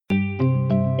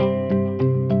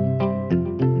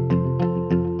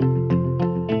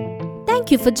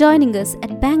Thank you for joining us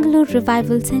at Bangalore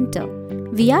Revival Center.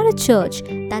 We are a church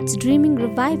that's dreaming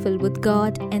revival with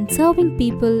God and serving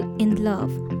people in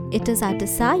love. It is our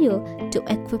desire to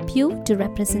equip you to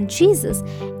represent Jesus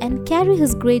and carry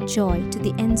His great joy to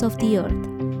the ends of the earth.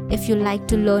 If you'd like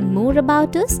to learn more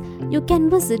about us, you can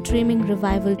visit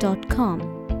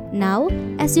dreamingrevival.com. Now,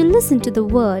 as you listen to the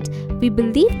word, we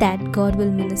believe that God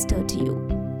will minister to you.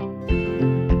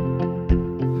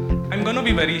 I'm going to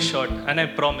be very short, and I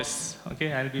promise,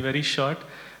 okay, I'll be very short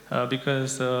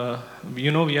because, we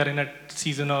are in a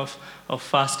season of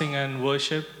fasting and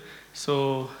worship.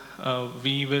 So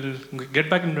we will get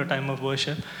back into a time of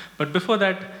worship. But before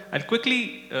that, I'll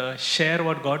quickly share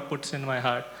what God puts in my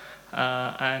heart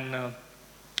and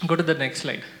go to the next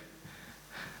slide.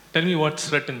 Tell me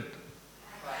what's written.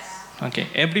 Okay,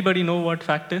 everybody know what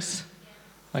fact is?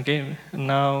 Okay,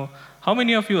 now, how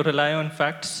many of you rely on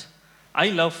facts? I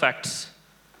love facts.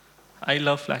 I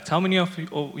love facts. How many of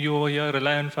you over here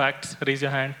rely on facts? Raise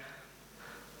your hand.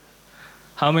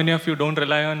 How many of you don't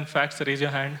rely on facts? Raise your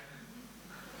hand.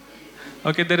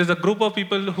 Okay, there is a group of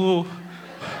people who,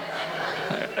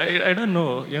 I don't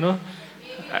know,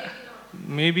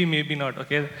 maybe not,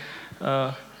 okay.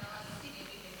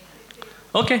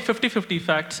 Okay, 50-50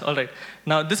 facts, all right.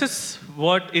 Now, this is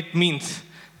what it means.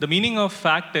 The meaning of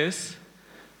fact is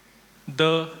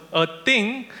a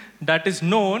thing that is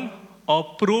known or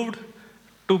proved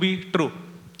to be true.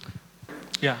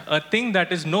 Yeah, a thing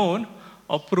that is known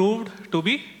or proved to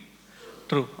be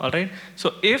true, all right?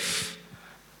 So if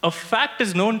a fact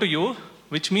is known to you,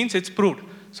 which means it's proved.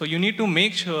 So you need to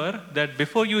make sure that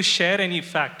before you share any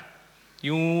fact,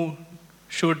 you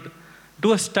should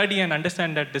do a study and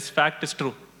understand that this fact is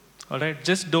true, all right?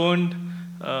 Just don't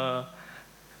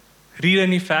read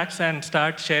any facts and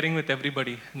start sharing with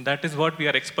everybody. That is what we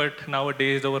are expert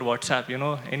nowadays over WhatsApp.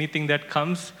 Anything that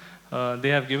comes, they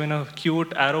have given a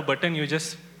cute arrow button. You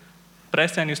just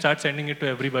press and you start sending it to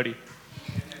everybody.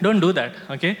 Don't do that,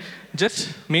 okay?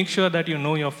 Just make sure that you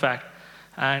know your fact.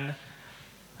 And,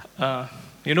 the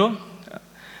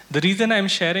reason I'm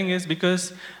sharing is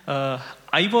because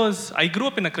I grew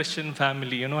up in a Christian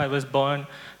family. I was born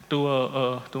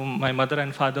to my mother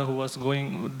and father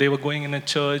they were going in a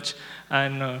church,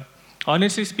 and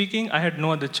honestly speaking, I had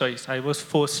no other choice. I was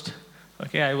forced,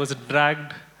 okay? I was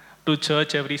dragged to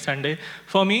church every Sunday.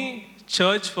 For me,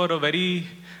 church till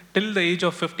the age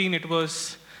of 15, it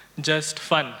was just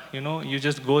fun, you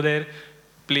just go there,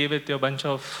 play with your bunch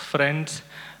of friends.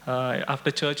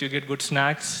 After church, you get good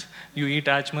snacks. You eat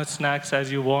as much snacks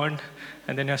as you want,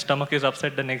 and then your stomach is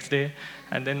upset the next day.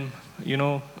 And then,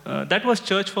 that was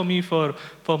church for me for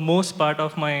most part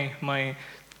of my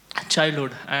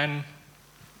childhood. And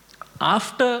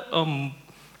after a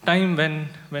time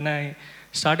when I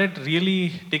started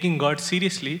really taking God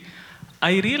seriously,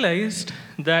 I realized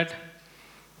that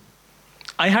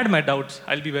I had my doubts,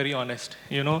 I'll be very honest,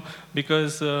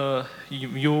 because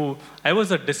I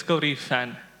was a Discovery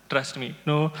fan. Trust me,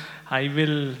 I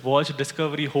will watch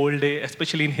Discovery whole day,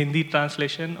 especially in Hindi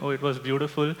translation. Oh, it was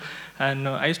beautiful. And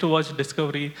I used to watch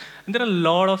Discovery. And there are a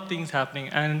lot of things happening.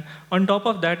 And on top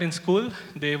of that, in school,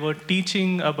 they were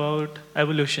teaching about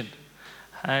evolution.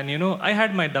 And, I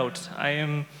had my doubts.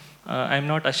 I'm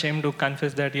not ashamed to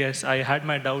confess that, yes, I had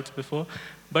my doubts before.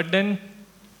 But then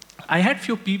I had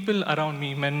few people around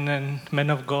me, men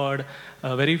of God,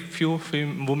 very few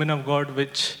women of God,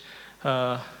 which...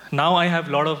 now I have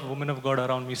a lot of women of God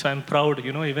around me, so I'm proud.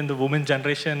 Even the women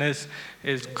generation is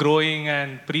growing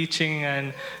and preaching,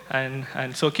 and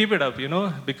so keep it up.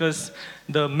 Because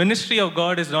the ministry of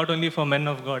God is not only for men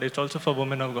of God; it's also for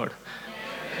women of God.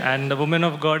 And the women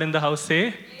of God in the house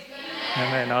say,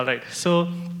 Amen. All right. So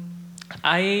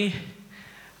I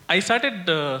started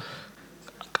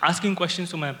asking questions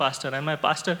to my pastor, and I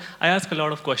ask a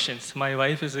lot of questions. My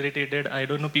wife is irritated. I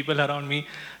don't know people around me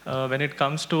when it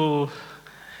comes to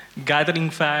gathering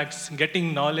facts,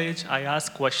 getting knowledge. I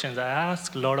ask questions. I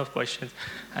ask a lot of questions.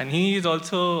 And he is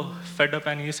also fed up,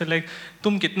 and he said,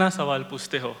 "Tum kitna sawal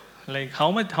puchte ho?"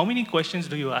 How many questions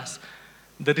do you ask?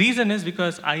 The reason is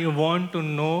because I want to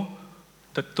know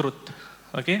the truth,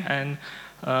 okay? And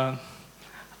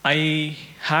I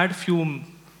had few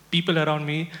people around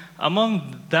me. Among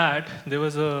that, there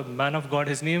was a man of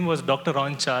God. His name was Dr.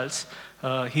 Ron Charles.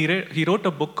 He wrote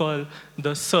a book called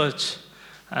The Search.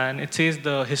 And it says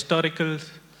the historical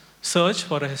search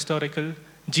for a historical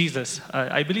Jesus.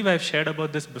 I believe I've shared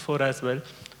about this before as well.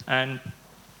 And,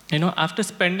 after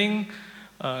spending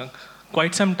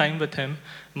quite some time with him,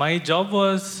 my job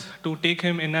was to take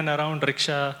him in and around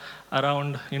rickshaw,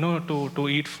 around, to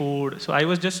eat food. So I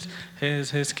was just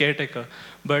his caretaker.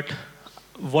 But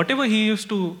whatever he used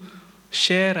to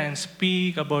share and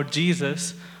speak about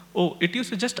Jesus, oh, it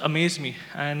used to just amaze me.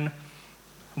 And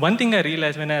one thing I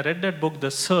realized when I read that book,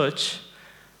 The Search,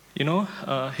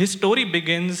 his story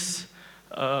begins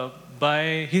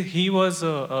he was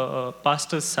a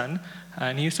pastor's son,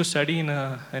 and he used to study in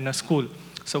a school.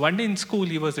 So one day in school,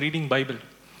 he was reading Bible.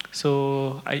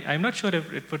 So I'm not sure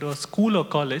if it was school or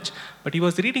college, but he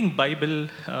was reading Bible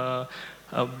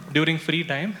during free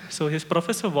time. So his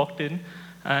professor walked in,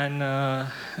 and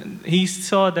he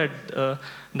saw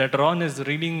that Ron is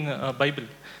reading Bible.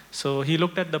 So he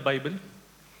looked at the Bible,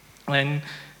 and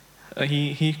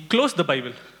he closed the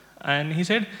Bible, and he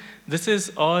said, "This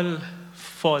is all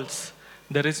false.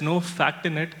 There is no fact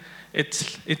in it.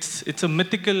 It's a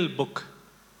mythical book."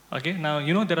 Okay, now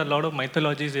there are a lot of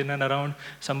mythologies in and around.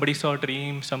 Somebody saw a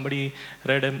dream, somebody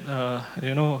read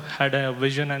had a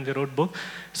vision and they wrote book.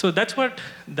 So that's what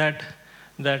that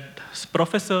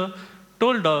professor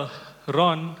told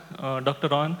Ron, Dr.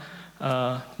 Ron,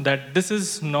 that this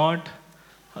is not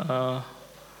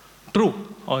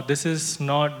true, or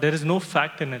there is no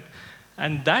fact in it.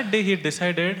 And that day he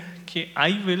decided, okay,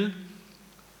 I will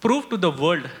prove to the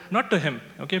world, not to him,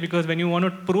 okay? Because when you want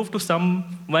to prove to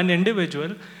one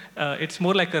individual, it's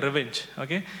more like a revenge,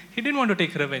 okay? He didn't want to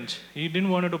take revenge. He didn't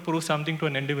want to prove something to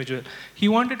an individual. He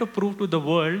wanted to prove to the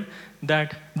world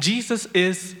that Jesus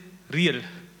is real.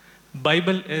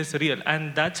 Bible is real.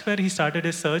 And that's where he started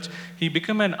his search. He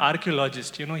became an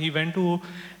archaeologist. He went to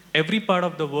every part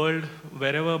of the world,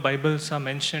 wherever Bibles are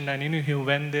mentioned, and he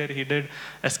went there, he did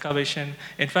excavation.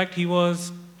 In fact, he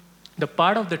was the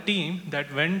part of the team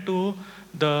that went to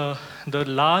the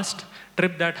last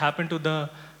trip that happened to the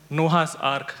Noah's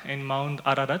Ark in Mount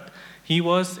Ararat. He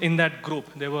was in that group.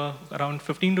 There were around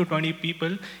 15 to 20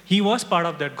 people. He was part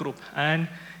of that group. And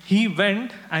he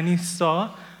went and he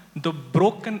saw the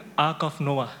broken Ark of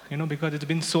Noah, because it's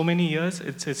been so many years,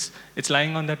 it's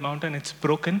lying on that mountain, it's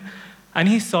broken. And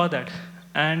he saw that.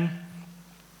 And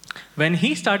when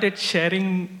he started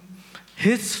sharing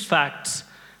his facts,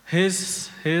 his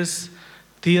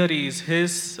theories,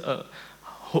 his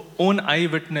own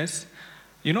eyewitness,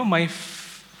 my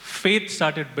faith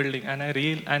started building,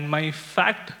 and my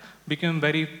fact became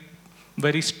very,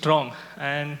 very strong.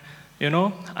 And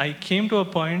I came to a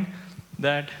point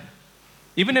that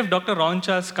even if Dr. Ron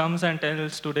Charles comes and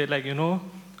tells today,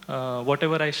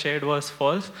 whatever I shared was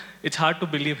false, it's hard to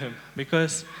believe him,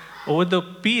 because over the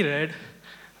period,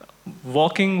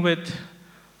 walking with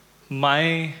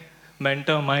my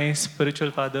mentor, my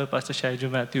spiritual father, Pastor Shaiju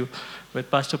Matthew,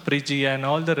 with Pastor Priji and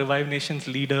all the Revive Nations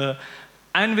leader,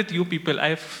 and with you people,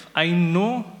 I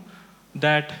know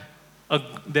that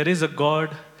there is a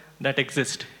God that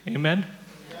exists. Amen?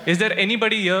 Is there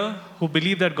anybody here who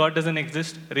believe that God doesn't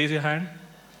exist? Raise your hand.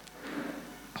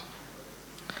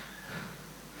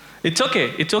 It's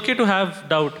okay. It's okay to have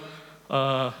doubt,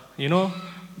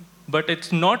 but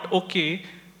it's not okay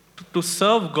to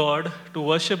serve God, to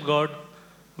worship God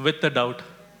with the doubt.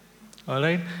 All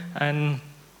right? And,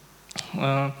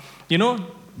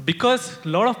 because a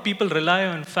lot of people rely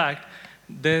on fact,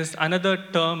 there's another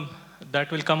term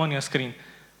that will come on your screen.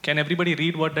 Can everybody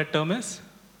read what that term is?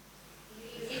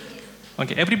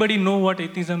 Okay, everybody know what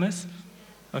atheism is?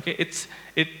 Okay,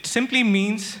 it simply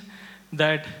means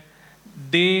that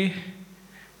they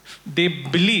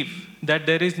believe that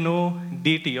there is no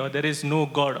deity, or there is no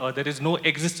God, or there is no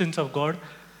existence of God.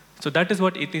 So that is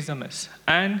what atheism is.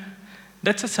 And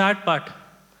that's a sad part,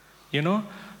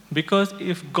 because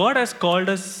if God has called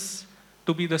us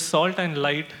to be the salt and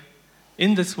light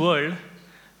in this world,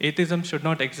 atheism should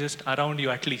not exist around you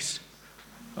at least.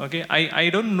 Okay, I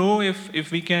don't know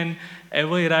if we can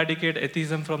ever eradicate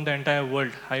atheism from the entire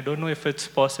world. I don't know if it's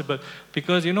possible,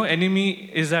 because enemy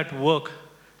is at work.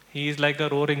 He is like a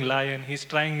roaring lion. He's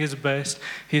trying his best.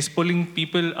 He's pulling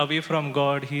people away from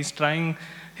God. He's trying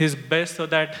his best so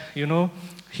that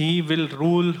he will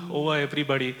rule over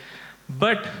everybody.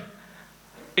 But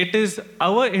it is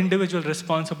our individual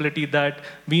responsibility that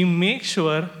we make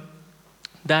sure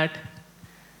that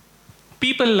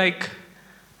people like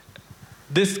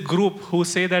this group who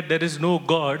say that there is no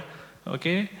God,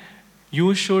 okay,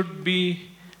 you should be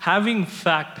having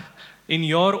fact in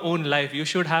your own life. You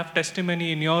should have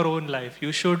testimony in your own life.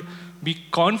 You should be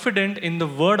confident in the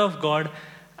word of God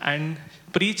and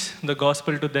preach the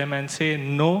gospel to them and say,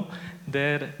 no,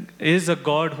 there is a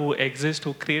God who exists,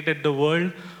 who created the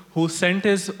world, who sent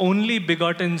his only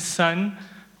begotten Son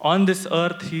on this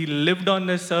earth. He lived on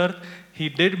this earth. He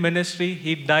did ministry.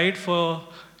 He died for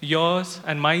yours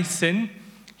and my sin.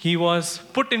 He was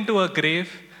put into a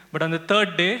grave, but on the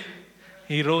third day,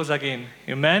 he rose again.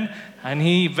 Amen? And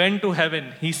he went to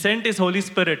heaven. He sent his Holy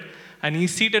Spirit. and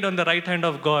he's seated on the right hand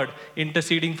of God,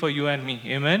 interceding for you and me.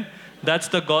 Amen? That's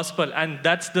the gospel, and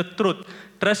that's the truth.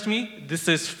 Trust me, this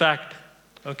is fact.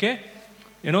 Okay?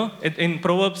 You know, in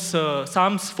Proverbs,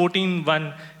 Psalms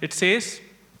 14:1, it says,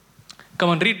 come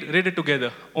on, read it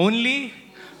together. Only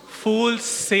fools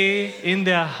say in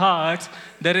their hearts,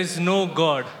 there is no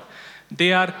God.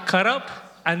 They are corrupt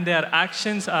and their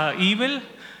actions are evil.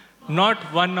 Not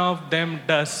one of them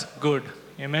does good.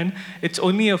 Amen. It's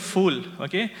only a fool.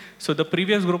 Okay. So the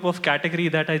previous group of category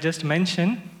that I just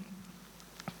mentioned,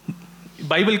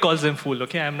 Bible calls them fool.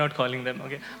 Okay. I am not calling them.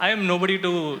 Okay. I am nobody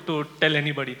to tell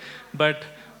anybody. But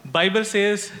Bible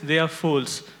says they are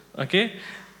fools. Okay.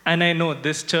 And I know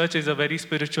this church is a very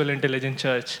spiritual, intelligent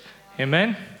church.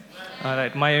 Amen. All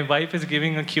right. My wife is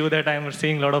giving a cue that I am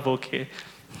saying a lot of okay.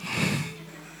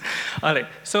 All right.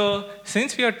 So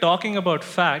since we are talking about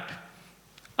fact,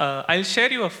 I'll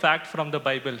share you a fact from the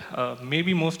Bible.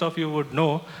 Maybe most of you would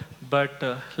know, but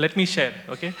let me share.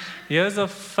 Okay. Here's a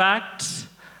facts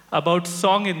about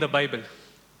song in the Bible.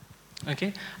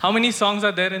 Okay. How many songs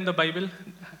are there in the Bible?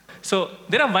 So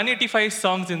there are 185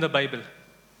 songs in the Bible.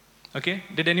 Okay.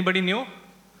 Did anybody know?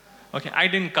 Okay. I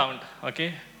didn't count.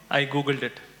 Okay. I Googled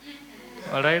it.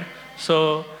 All right.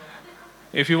 So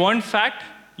if you want fact,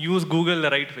 use Google the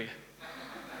right way.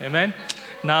 Amen.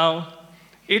 Now,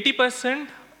 80%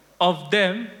 of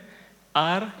them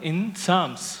are in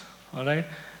Psalms. All right.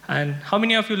 And how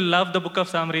many of you love the book of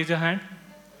Psalms? Raise your hand.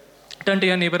 Turn to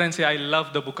your neighbor and say, I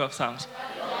love the book of Psalms.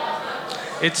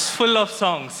 It's full of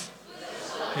songs.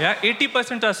 Yeah,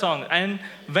 80% are songs. And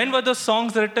when were the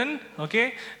songs written?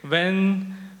 Okay,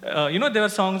 when there were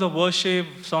songs of worship,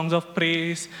 songs of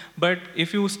praise. But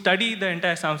if you study the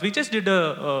entire Psalms, we just did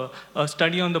a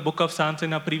study on the book of Psalms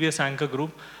in our previous anchor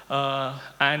group,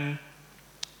 and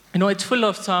it's full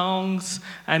of songs,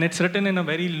 and it's written in a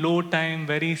very low time,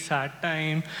 very sad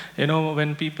time.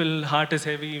 When people heart is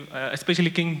heavy,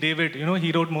 especially King David.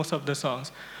 He wrote most of the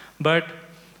songs. But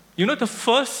the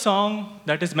first song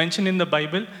that is mentioned in the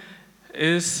Bible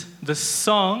is the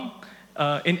song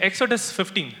in Exodus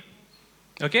 15.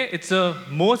 Okay, it's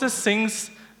Moses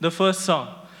sings the first song.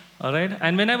 All right,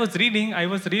 and when I was reading, I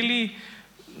was really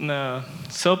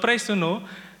surprised to know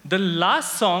the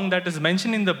last song that is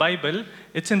mentioned in the Bible.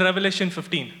 It's in Revelation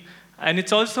 15, and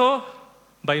it's also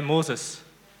by Moses.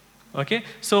 Okay,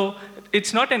 so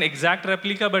it's not an exact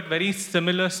replica, but very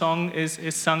similar song is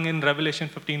sung in Revelation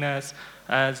 15 as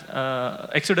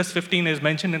Exodus 15 is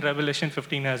mentioned in Revelation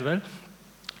 15 as well.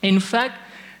 In fact,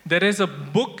 there is a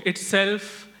book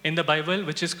itself in the Bible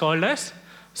which is called as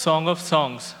Song of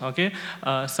Songs. Okay,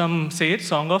 some say it's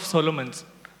Song of Solomon's.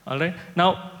 All right.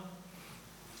 Now,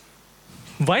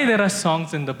 why there are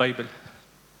songs in the Bible?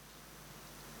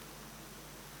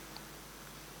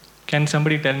 Can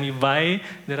somebody tell me why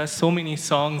there are so many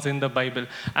songs in the Bible?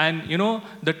 And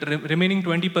the remaining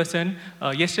 20%,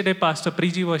 yesterday Pastor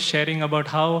Priji was sharing about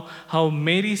how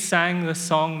Mary sang the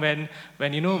song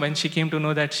when she came to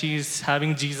know that she's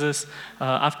having Jesus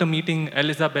after meeting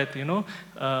Elizabeth.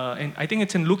 And I think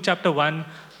it's in Luke chapter 1,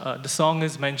 the song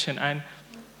is mentioned. And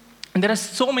there are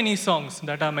so many songs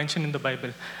that are mentioned in the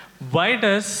Bible. Why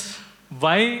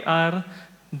are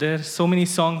there so many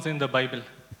songs in the Bible?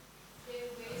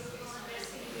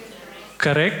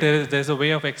 Correct. There's a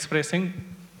way of expressing.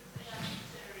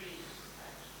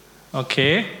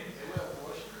 Okay.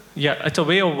 Yeah, it's a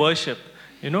way of worship,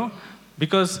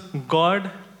 because God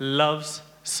loves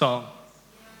song.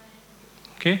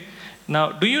 Okay.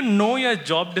 Now, do you know your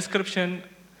job description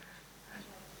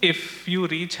if you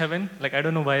reach heaven? Like, I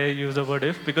don't know why I use the word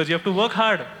if, because you have to work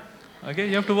hard. Okay,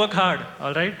 you have to work hard,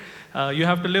 all right? You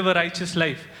have to live a righteous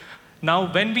life.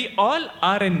 Now, when we all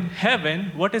are in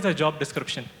heaven, what is our job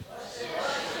description?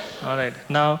 All right.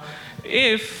 Now,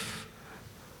 if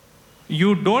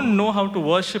you don't know how to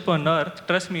worship on earth,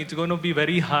 trust me, it's going to be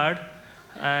very hard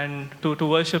and to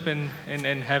worship in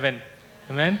heaven.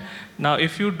 Amen? Now,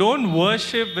 if you don't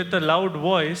worship with a loud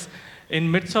voice, in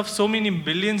midst of so many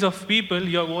billions of people,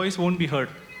 your voice won't be heard.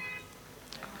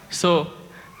 So,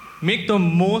 make the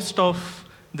most of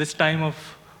this time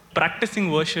of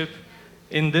practicing worship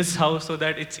in this house so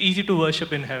that it's easy to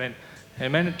worship in heaven.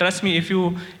 Amen. Trust me, if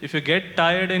you get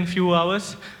tired in few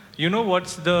hours,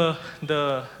 what's the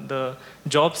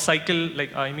job cycle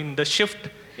like? I mean, the shift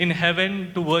in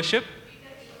heaven to worship.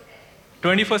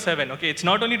 24/7. Okay, it's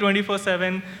not only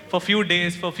 24/7 for few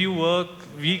days, for few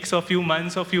weeks, or few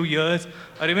months, or few years,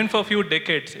 or even for few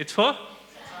decades. It's for.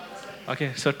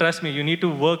 Okay, so trust me, you need to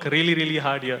work really, really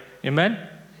hard here. Amen.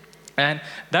 And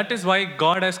that is why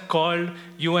God has called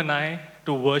you and I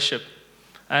to worship.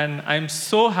 And I'm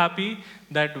so happy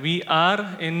that we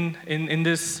are in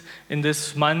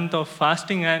this month of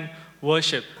fasting and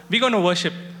worship. We're going to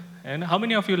worship. And how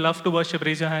many of you love to worship?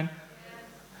 Raise your hand.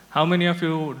 How many of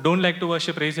you don't like to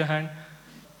worship? Raise your hand.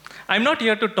 I'm not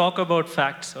here to talk about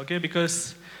facts, okay?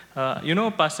 Because,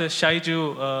 Pastor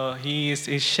Shaiju, he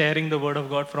is sharing the word of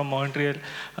God from Montreal.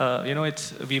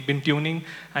 We've been tuning,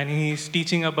 and he's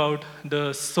teaching about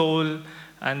the soul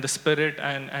and the spirit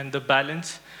and the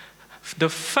balance. The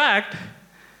fact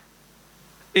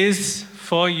is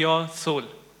for your soul,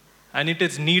 and it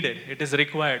is needed, it is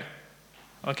required.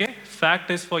 Okay? Fact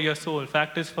is for your soul,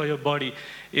 fact is for your body.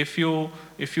 If you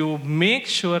make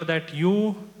sure that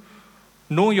you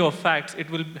know your facts, it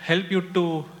will help you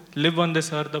to live on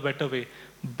this earth a better way.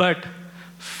 But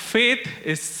faith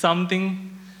is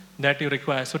something that you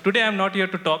require. So today I'm not here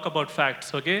to talk about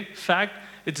facts, okay? Fact,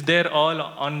 it's there all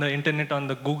on the internet, on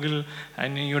the Google,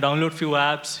 and you download few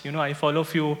apps. I follow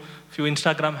few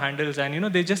Instagram handles,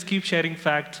 and they just keep sharing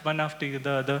facts one after the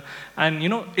other. And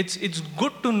it's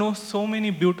good to know so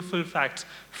many beautiful facts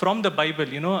from the Bible.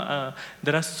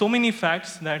 There are so many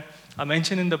facts that are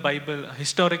mentioned in the Bible,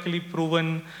 historically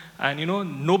proven, and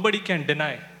nobody can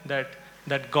deny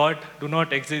that God do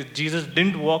not exist. Jesus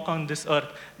didn't walk on this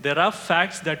earth. There are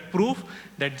facts that prove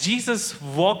that Jesus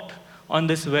walked on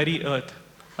this very earth.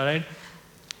 All right?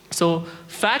 So,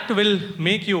 fact will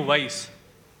make you wise.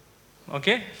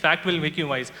 Okay? Fact will make you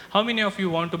wise. How many of you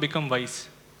want to become wise?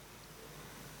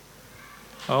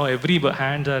 Oh, every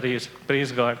hands are raised.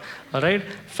 Praise God. All right?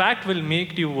 Fact will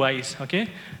make you wise. Okay?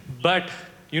 But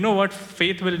you know what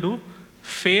faith will do?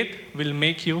 Faith will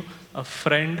make you a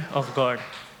friend of God.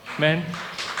 Amen.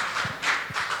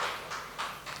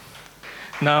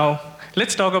 Now,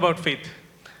 let's talk about faith.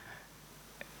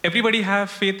 Everybody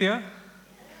have faith here?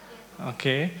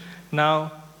 Okay.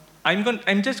 Now,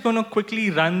 I'm just going to quickly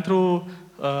run through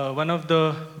one of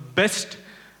the best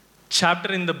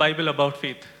chapter in the Bible about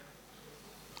faith.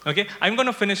 Okay, I'm going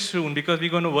to finish soon because we're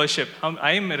going to worship.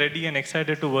 I am ready and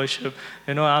excited to worship.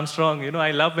 Armstrong, I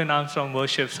love when Armstrong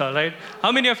worships, all right?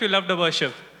 How many of you love the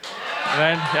worship?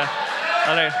 Right? Yeah.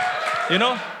 All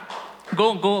right.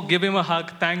 Go give him a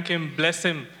hug, thank him, bless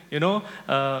him,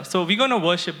 So we're going to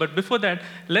worship, but before that,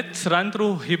 let's run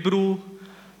through Hebrew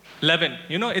 11.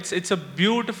 It's a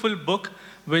beautiful book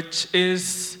which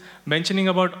is mentioning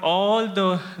about all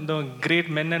the great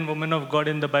men and women of God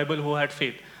in the Bible who had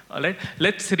faith. All right,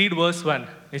 let's read verse 1.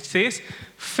 It says,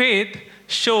 faith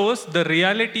shows the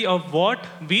reality of what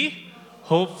we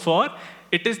hope for.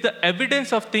 It is the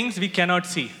evidence of things we cannot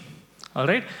see. All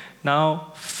right,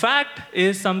 now fact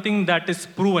is something that is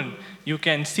proven. You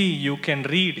can see, you can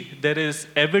read, there is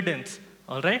evidence.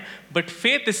 All right, but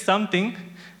faith is something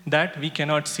that we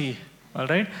cannot see. All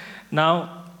right,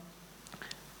 now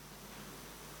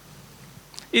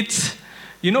it's,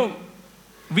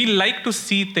 we like to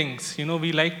see things,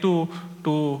 we like to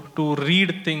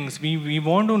read things. We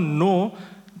want to know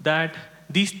that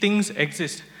these things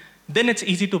exist. Then it's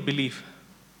easy to believe.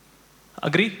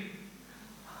 Agree?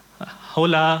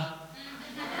 Hola.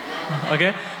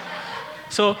 Okay?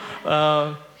 So,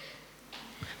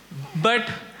 but,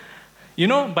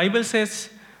 Bible says,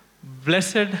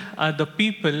 blessed are the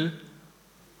people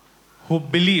who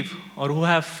believe or who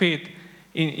have faith,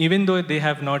 even though they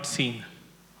have not seen.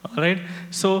 All right?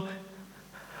 So,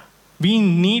 we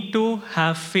need to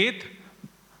have faith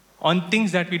on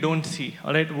things that we don't see.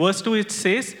 All right? Verse 2, it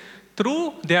says,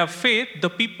 through their faith, the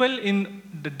people in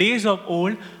the days of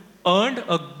old earned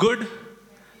a good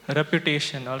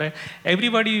reputation. All right?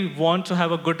 Everybody wants to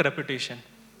have a good reputation.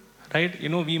 Right?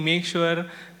 We make sure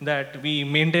that we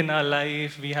maintain our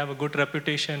life, we have a good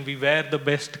reputation, we wear the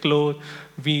best clothes,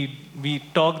 we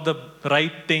talk the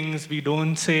right things, we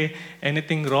don't say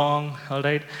anything wrong, all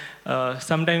right?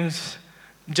 Sometimes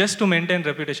just to maintain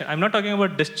reputation. I'm not talking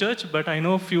about this church, but I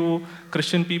know few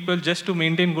Christian people, just to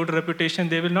maintain good reputation,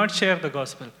 they will not share the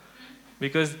gospel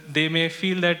because they may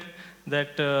feel that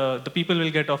the people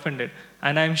will get offended.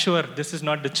 And I'm sure this is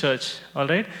not the church, all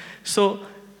right? So,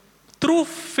 through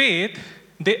faith,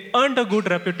 they earned a good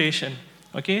reputation,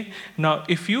 okay? Now,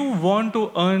 if you want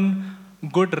to earn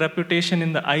good reputation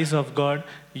in the eyes of God,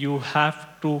 you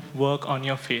have to work on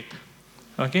your faith,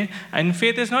 okay? And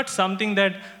faith is not something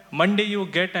that Monday you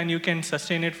get and you can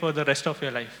sustain it for the rest of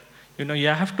your life. You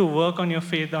have to work on your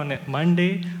faith on a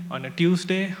Monday, on a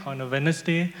Tuesday, on a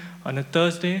Wednesday, on a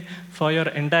Thursday. For your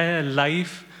entire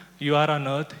life you are on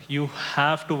earth, you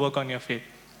have to work on your faith,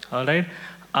 all right?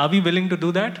 Are we willing to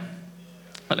do that?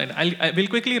 I will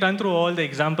quickly run through all the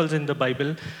examples in the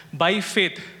Bible. By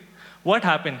faith, what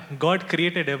happened? God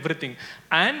created everything.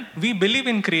 And we believe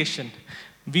in creation.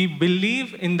 We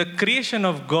believe in the creation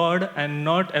of God and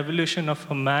not evolution of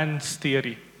a man's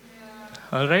theory.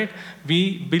 All right?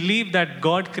 We believe that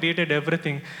God created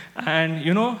everything. And,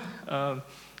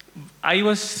 I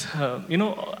was,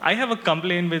 I have a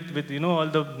complaint with all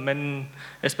the men,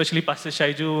 especially Pastor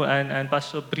Shaiju and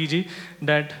Pastor Priji,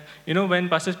 that, when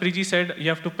Pastor Priji said you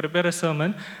have to prepare a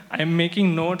sermon, I'm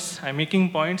making notes, I'm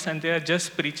making points, and they are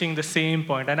just preaching the same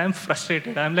point, and I'm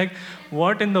frustrated. I'm like,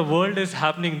 what in the world is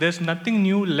happening? There's nothing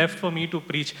new left for me to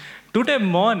preach. Today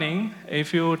morning,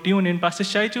 if you tune in, Pastor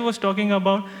Shaiju was talking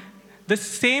about the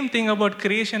same thing about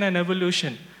creation and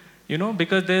evolution.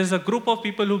 Because there's a group of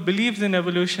people who believes in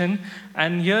evolution,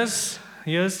 and here's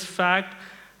fact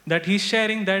that he's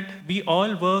sharing that we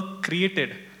all were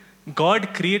created.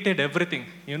 God created everything.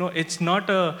 It's not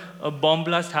a bomb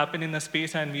blast happened in a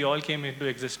space and we all came into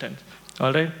existence.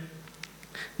 All right?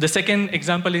 The second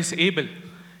example is Abel.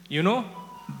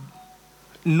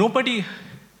 Nobody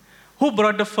who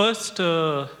brought the first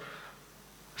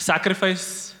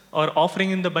sacrifice or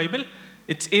offering in the Bible,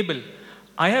 it's Abel.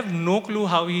 I have no clue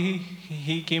how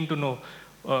he came to know,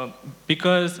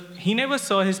 because he never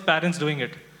saw his parents doing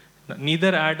it.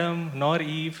 Neither Adam nor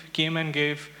Eve came and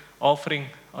gave offering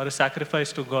or a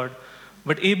sacrifice to God,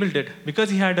 but Abel did, because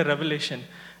he had a revelation.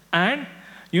 And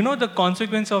the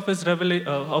consequence of his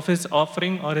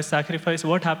offering or his sacrifice,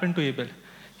 what happened to Abel?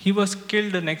 He was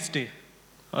killed the next day.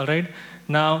 All right.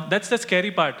 Now that's the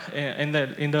scary part. In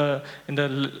the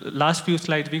last few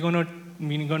slides, we're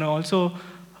gonna also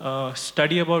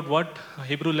study about what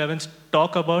Hebrew 11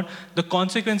 talk about, the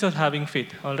consequence of having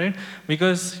faith. All right,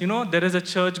 because there is a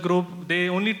church group, they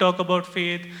only talk about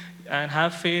faith, and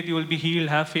have faith you will be healed,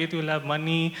 have faith you will have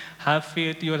money, have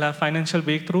faith you will have financial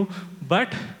breakthrough.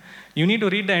 But you need to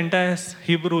read the entire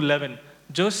Hebrew 11.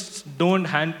 Just don't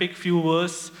handpick few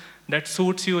verses that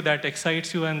suits you, that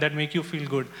excites you, and that make you feel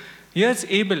good. Here's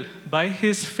Abel. By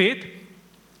his faith,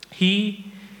 he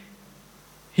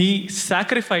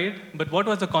sacrificed, but what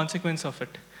was the consequence of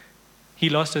it? He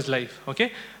lost his life,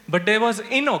 okay? But there was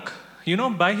Enoch,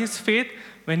 by his faith,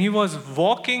 when he was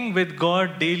walking with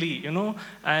God daily,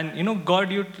 and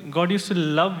God used to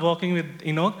love walking with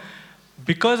Enoch.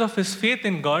 Because of his faith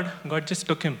in God, God just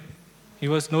took him. He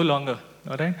was no longer,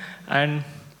 all right? And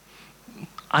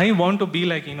I want to be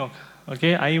like Enoch,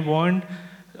 okay? I want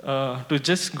to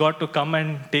just God to come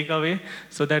and take away,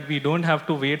 so that we don't have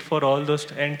to wait for all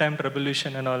those end-time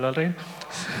tribulation and all right?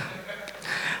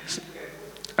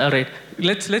 All right,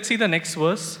 let's see the next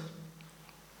verse.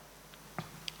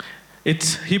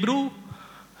 It's Hebrew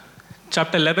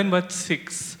chapter 11, verse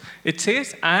 6. It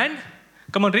says, and,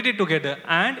 come on, read it together.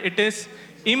 And it is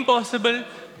impossible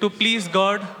to please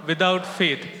God without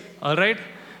faith. All right?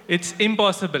 It's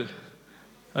impossible.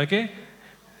 Okay?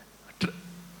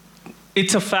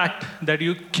 It's a fact that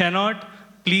you cannot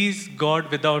please God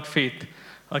without faith.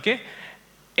 Okay?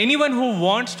 Anyone who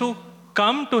wants to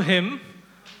come to Him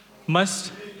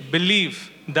must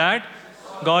believe that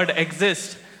God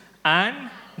exists and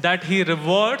that He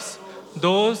rewards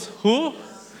those who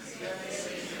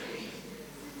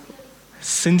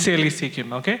sincerely seek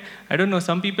Him. Okay? I don't know,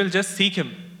 some people just seek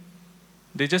Him.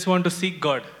 They just want to seek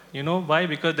God. You know why?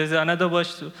 Because there's another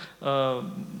verse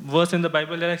in the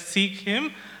Bible that seek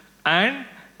Him and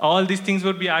all these things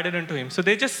would be added unto Him. So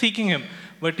they're just seeking Him.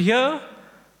 But here,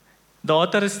 the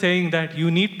author is saying that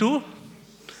you need to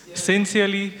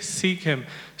sincerely seek Him.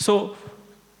 So,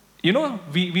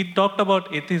 we talked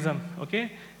about atheism,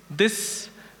 okay? This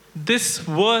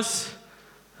verse,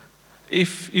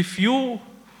 if you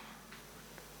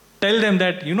tell them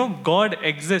that, God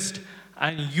exists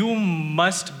and you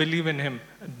must believe in Him,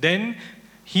 then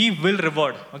He will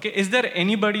reward, okay? Is there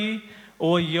anybody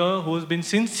over here who's been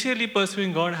sincerely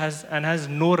pursuing God and has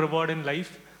no reward in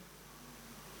life?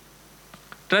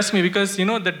 Trust me, because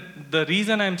the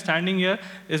reason I'm standing here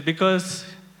is because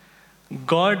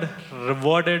God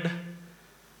rewarded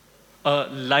a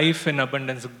life in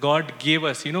abundance. God gave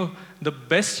us, the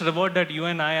best reward that you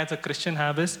and I as a Christian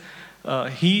have is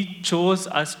He chose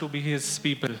us to be His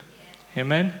people.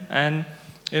 Amen. And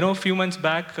a few months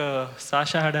back,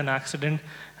 Sasha had an accident,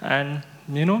 and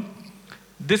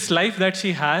this life that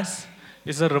she has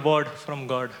is a reward from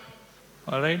God.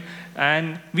 All right?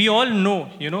 And we all know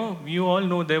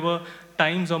there were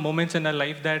times or moments in our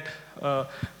life that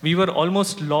we were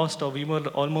almost lost or we were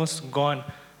almost gone.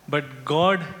 But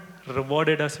God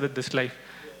rewarded us with this life.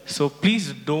 So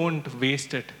please don't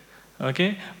waste it.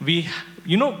 Okay?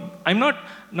 I'm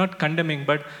not condemning,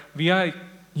 but we are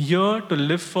here to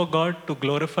live for God, to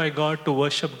glorify God, to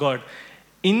worship God.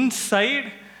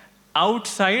 Inside,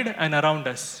 outside, and around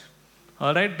us.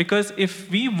 All right? Because if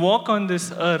we walk on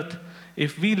this earth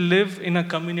if we live in a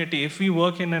community, if we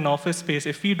work in an office space,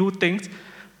 if we do things,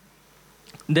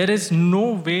 there is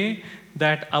no way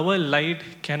that our light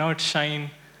cannot shine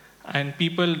and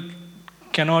people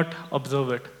cannot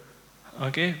observe it.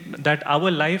 Okay? That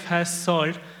our life has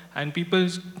salt and people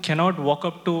cannot walk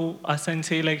up to us and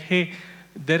say like, hey,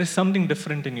 there is something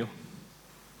different in you.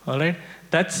 All right?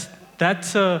 That's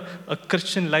a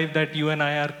Christian life that you and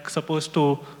I are supposed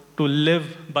to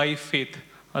live by faith.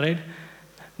 All right?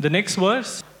 The next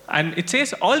verse, and it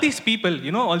says all these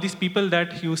people, all these people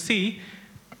that you see,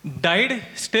 died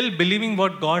still believing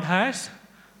what God has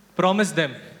promised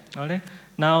them. All right?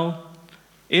 Now,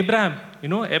 Abraham,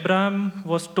 Abraham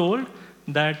was told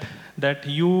that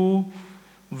you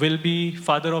will be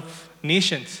father of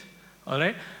nations. All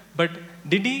right? But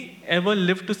did he ever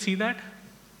live to see that?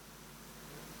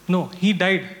 No, he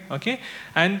died. Okay?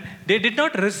 And they did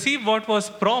not receive what was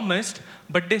promised,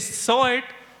 but they saw it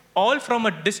all from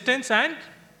a distance and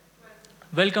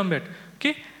welcomed it.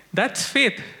 Okay? That's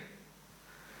faith.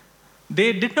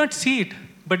 They did not see it,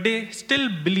 but they still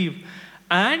believe.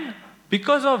 And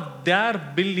because of their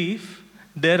belief,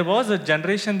 there was a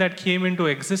generation that came into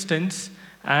existence,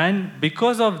 and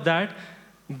because of that,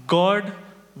 God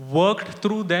worked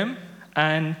through them,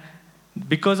 and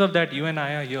because of that, you and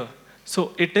I are here.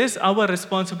 So it is our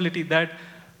responsibility that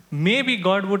maybe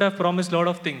God would have promised a lot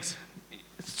of things.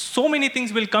 So many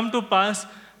things will come to pass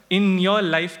in your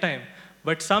lifetime,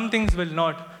 but some things will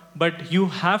not. But you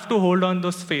have to hold on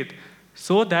those faith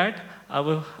so that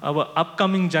our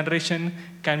upcoming generation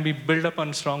can be built up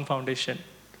on strong foundation.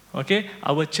 Okay?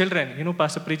 Our children,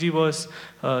 Pastor Priji was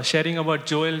sharing about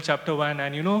Joel chapter 1,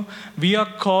 and we are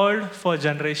called for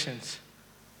generations.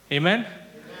 Amen?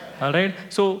 All right?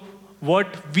 So what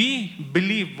we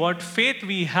believe, what faith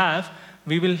we have,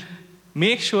 we will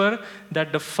make sure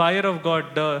that the fire of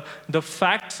God, the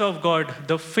facts of God,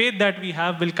 the faith that we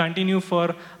have will continue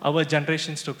for our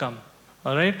generations to come.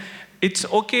 All right? It's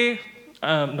okay.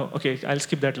 I'll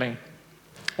skip that line.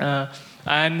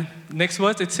 And next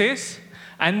verse, it says,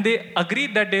 and they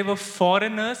agreed that they were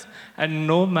foreigners and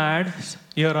nomads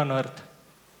here on earth.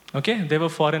 Okay? They were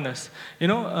foreigners.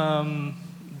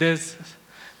 There's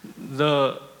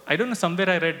I don't know, somewhere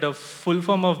I read the full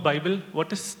form of Bible.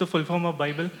 What is the full form of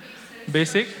Bible?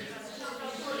 Basic?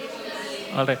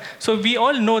 All right. So we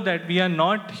all know that we are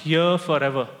not here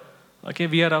forever. Okay?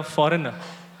 We are a foreigner.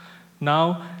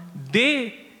 Now,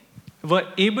 they were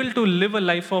able to live a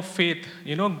life of faith.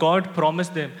 God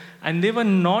promised them. And they were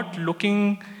not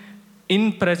looking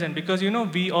in present, because,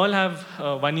 we all have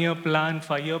a 1-year plan,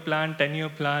 5-year plan, 10-year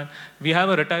plan. We have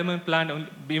a retirement plan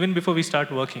even before we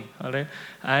start working. All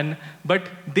right? But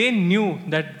they knew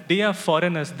that they are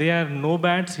foreigners. They are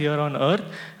nomads here on earth.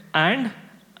 And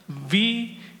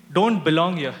we don't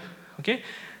belong here. Okay?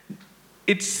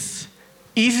 It's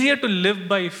easier to live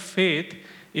by faith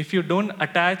if you don't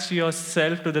attach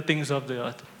yourself to the things of the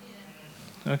earth.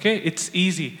 Okay? It's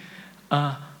easy.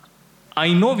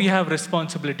 I know we have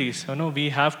responsibilities. We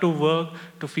have to work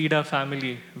to feed our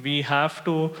family. We have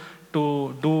to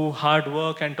do hard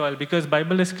work and toil, because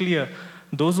Bible is clear.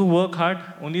 Those who work hard,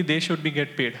 only they should be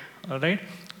get paid. All right?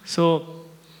 So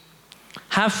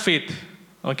have faith.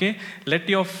 Okay? Let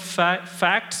your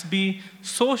facts be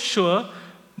so sure,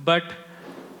 but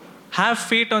have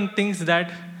faith on things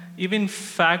that even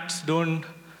facts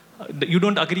you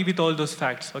don't agree with all those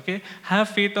facts. Okay? Have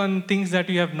faith on things that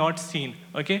you have not seen.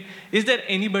 Okay? Is there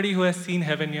anybody who has seen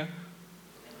heaven here?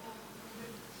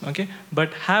 Okay?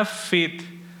 But have faith.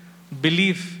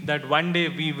 Believe that one day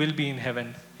we will be in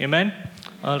heaven. Amen?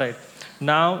 All right.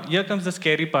 Now, here comes the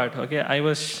scary part. Okay? I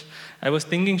was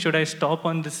thinking, should I stop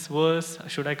on this verse?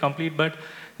 Should I complete? But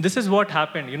this is what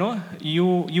happened.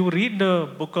 You read the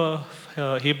book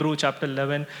of Hebrew chapter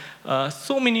 11.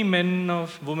 So many women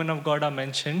of God are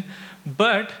mentioned.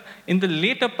 But in the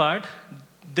later part,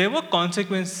 there were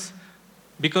consequences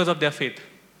because of their faith.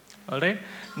 All right?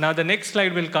 Now the next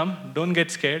slide will come. Don't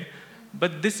get scared.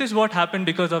 But this is what happened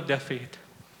because of their faith.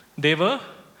 They were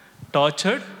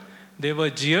tortured. They were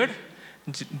jeered.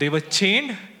 They were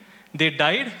chained. They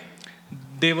died.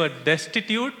 They were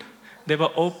destitute. They were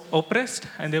oppressed.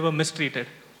 And they were mistreated.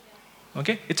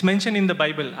 Okay? It's mentioned in the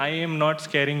Bible. I am not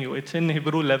scaring you. It's in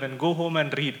Hebrew 11. Go home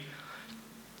and read.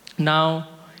 Now,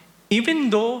 even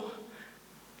though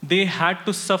they had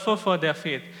to suffer for their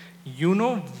faith, you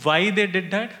know why they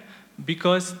did that?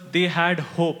 Because they had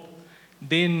hope.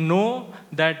 They know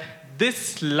that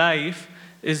this life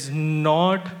is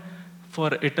not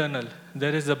for eternal.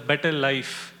 There is a better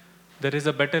life. There is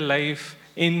a better life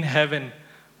in heaven,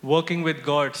 working with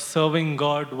God, serving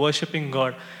God, worshiping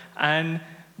God. And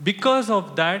because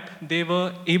of that, they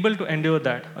were able to endure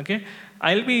that. Okay,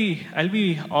 I'll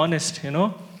be honest.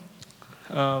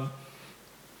 Um,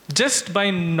 just by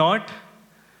not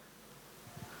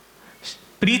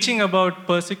preaching about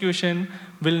persecution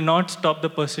will not stop the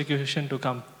persecution to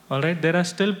come. All right, there are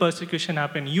still persecution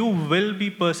happen. You will be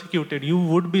persecuted. You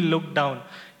would be looked down.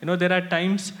 There are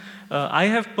times I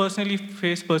have personally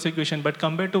faced persecution, but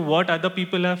compared to what other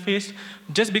people have faced,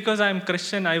 just because I am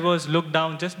Christian, I was looked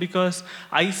down. Just because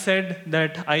I said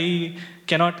that I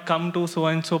cannot come to so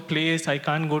and so place, I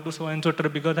can't go to so and so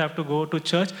trip because I have to go to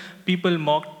church, people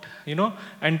mocked.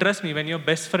 And trust me, when your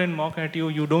best friend mock at you,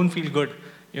 you don't feel good.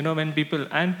 When people,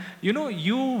 and you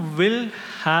will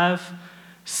have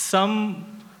some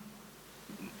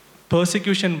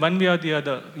persecution one way or the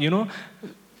other.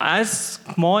 As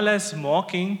small as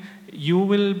mocking, you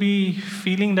will be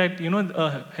feeling that,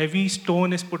 a heavy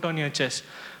stone is put on your chest.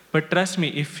 But trust me,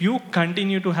 if you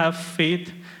continue to have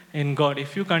faith in God,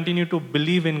 if you continue to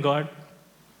believe in God,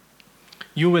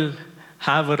 you will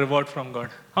have a reward from God.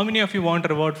 How many of you want a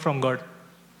reward from God?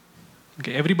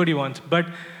 Okay, everybody wants, but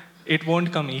it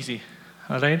won't come easy.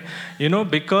 All right?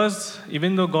 Because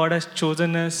even though God has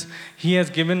chosen us, He has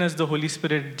given us the Holy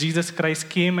Spirit. Jesus Christ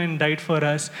came and died for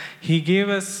us. He gave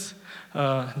us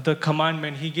the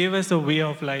commandment. He gave us the way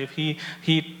of life. He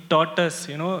taught us,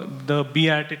 the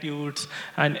Beatitudes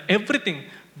and everything.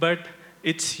 But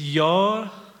it's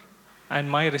your and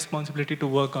my responsibility to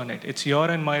work on it. It's your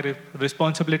and my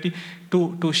responsibility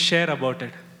to share about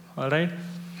it. All right?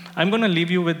 I'm going to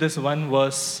leave you with this one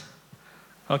verse.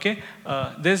 Okay?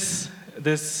 This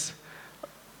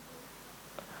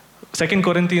 2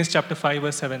 Corinthians chapter 5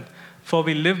 verse 7. For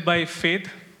we live by faith,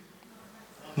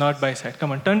 not by sight.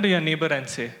 Come on, turn to your neighbor and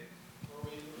say.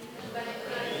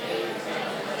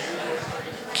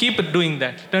 Keep doing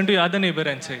that. Turn to your other neighbor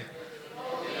and say.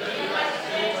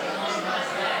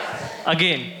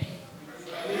 Again.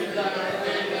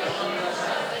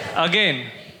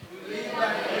 Again.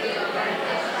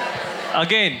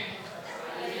 Again.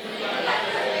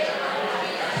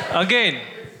 Again.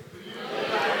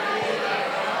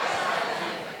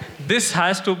 This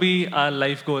has to be our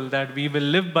life goal, that we will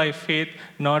live by faith,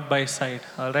 not by sight.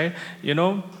 All right?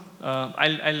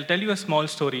 I'll tell you a small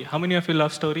story. How many of you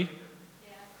love story?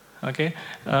 Yeah. Okay.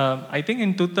 I think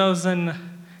in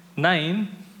 2009,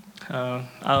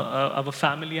 our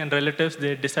family and relatives,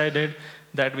 they decided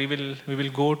that we will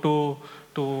go to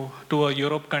a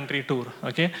Europe country tour,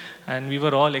 okay? And we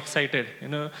were all excited.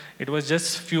 It was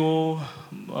just few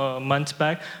months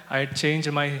back, I had changed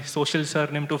my social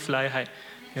surname to Fly High.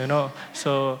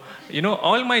 So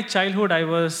all my childhood,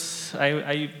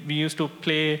 we used to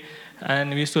play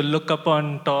and we used to look up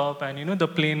on top, and the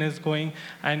plane is going,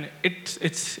 and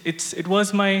it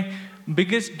was my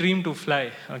biggest dream to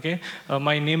fly. Okay,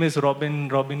 my name is Robin.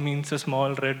 Robin means a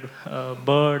small red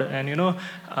bird, and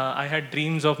I had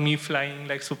dreams of me flying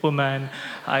like Superman.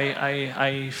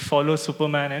 I follow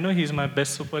Superman. I know he's my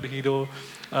best superhero.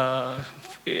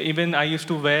 Even I used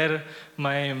to wear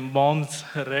my mom's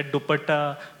red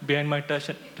dupatta behind my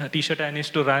t-shirt, and I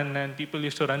used to run, and people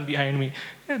used to run behind me.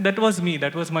 Yeah, that was me.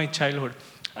 That was my childhood.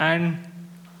 And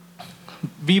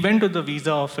we went to the visa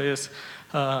office.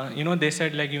 They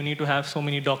said, like, you need to have so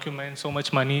many documents, so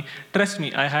much money. Trust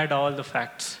me, I had all the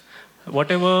facts.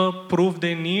 Whatever proof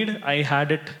they need, I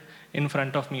had it in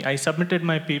front of me. I submitted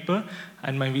my paper,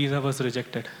 and my visa was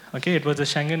rejected. Okay, it was a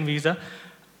Schengen visa.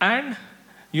 And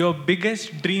your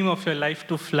biggest dream of your life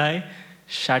to fly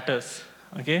shatters.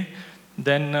 Okay,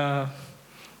 then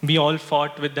we all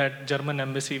fought with that German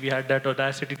embassy. We had that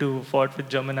audacity to fight with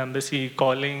German embassy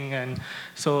calling, and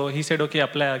so he said, okay,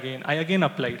 apply again. I again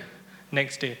applied.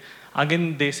 Next day,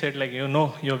 again they said, like,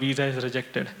 no, your visa is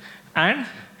rejected. And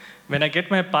when I get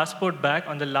my passport back,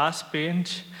 on the last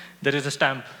page, there is a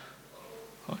stamp.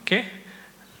 Okay,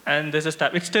 and there's a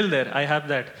stamp. It's still there. I have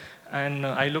that. And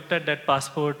I looked at that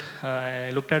passport, I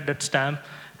looked at that stamp,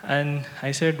 and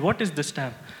I said, what is this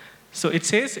stamp? So it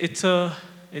says it's a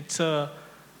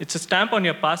stamp on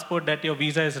your passport that your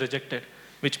visa is rejected,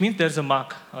 which means there's a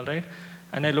mark, all right?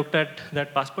 And I looked at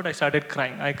that passport, I started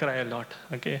crying. I cry a lot,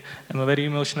 okay? I'm a very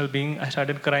emotional being. I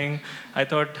started crying. I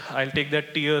thought, I'll take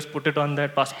that tears, put it on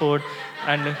that passport,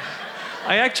 and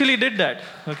I actually did that,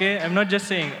 okay? I'm not just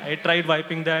saying. I tried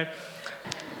wiping that.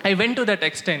 I went to that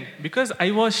extent because I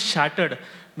was shattered,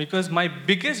 because my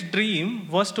biggest dream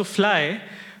was to fly.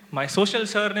 My social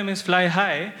surname is Fly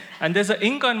High, and there's an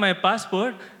ink on my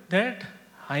passport that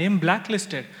I am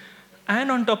blacklisted.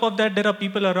 And on top of that, there are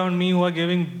people around me who are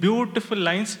giving beautiful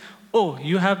lines. Oh,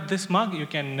 you have this mark, you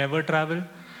can never travel.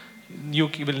 You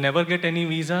will never get any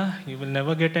visa. You will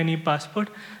never get any passport.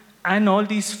 And all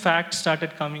these facts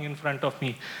started coming in front of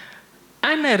me.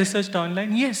 And I researched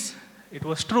online, yes, it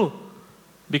was true.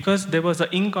 Because there was a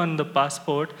ink on the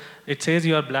passport, it says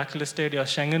you are blacklisted, your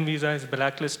Schengen visa is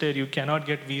blacklisted, you cannot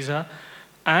get visa.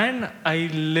 And I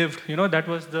lived, that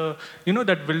was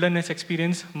that wilderness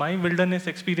experience. My wilderness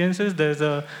experiences, there's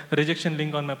a rejection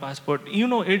link on my passport.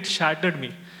 It shattered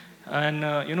me. And,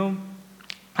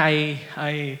 I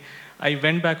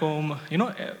went back home,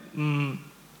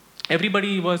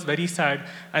 everybody was very sad.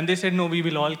 And they said, no, we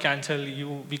will all cancel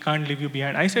you, we can't leave you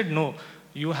behind. I said, no,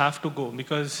 you have to go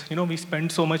because, we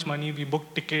spent so much money, we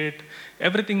booked ticket,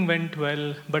 everything went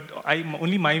well, but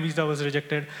only my visa was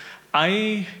rejected.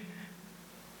 I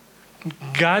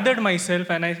gathered myself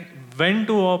and I went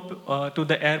to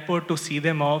the airport to see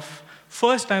them off.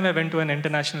 First time I went to an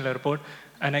international airport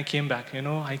and I came back.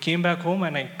 I came back home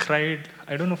and I cried.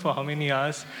 I don't know for how many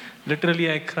hours.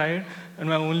 Literally I cried and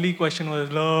my only question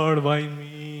was, Lord, why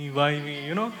me? Why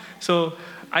me? So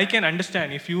I can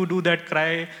understand if you do that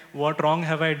cry, what wrong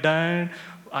have I done?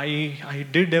 I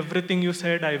did everything you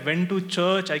said. I went to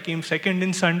church. I came second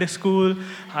in Sunday school.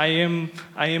 I am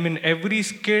in every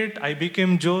skit. I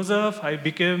became Joseph. I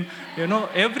became,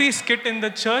 every skit in the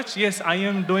church. Yes,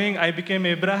 I became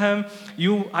Abraham.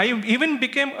 I even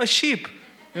became a sheep,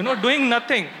 doing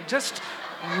nothing. Just,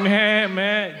 meh,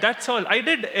 meh, that's all. I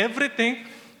did everything.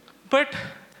 But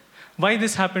why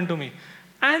this happened to me?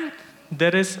 And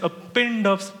there is a pin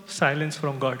of silence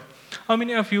from God. How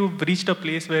many of you have reached a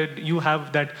place where you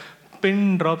have that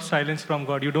pin drop silence from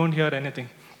God? You don't hear anything.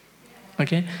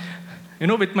 Okay?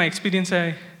 With my experience,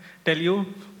 I tell you,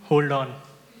 hold on.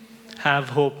 Have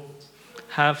hope.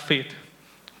 Have faith.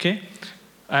 Okay?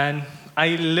 And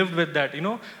I lived with that.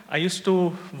 I used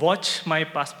to watch my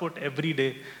passport every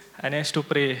day and I used to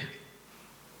pray,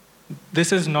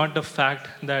 this is not the fact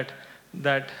that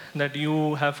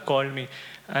you have called me.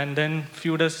 And then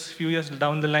few years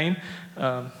down the line,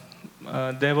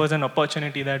 there was an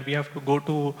opportunity that we have to go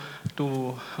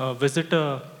to visit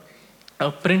a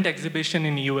print exhibition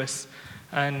in US.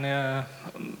 And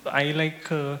I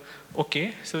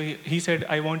okay. So he said,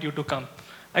 I want you to come.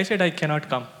 I said, I cannot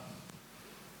come.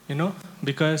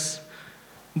 Because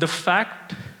the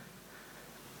fact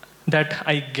that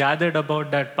I gathered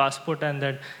about that passport and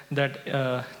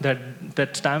that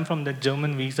stamp from the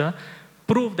German visa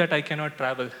proved that I cannot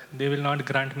travel. They will not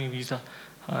grant me visa.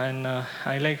 And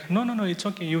no, it's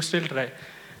okay, you still try.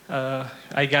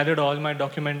 I gathered all my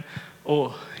document.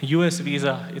 Oh, US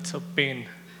visa, it's a pain.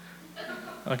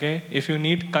 Okay, if you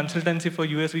need consultancy for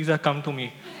US visa, come to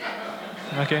me.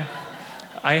 Okay,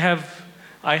 I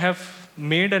have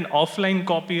made an offline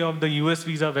copy of the US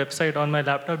visa website on my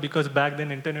laptop because back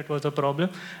then internet was a problem,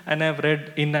 and I've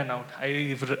read in and out.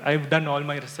 I've done all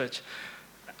my research.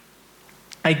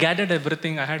 I gathered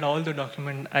everything. I had all the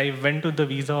document. I went to the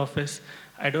visa office.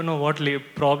 I don't know what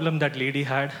problem that lady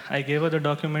had. I gave her the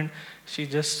document. She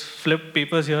just flipped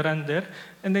papers here and there,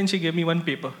 and then she gave me one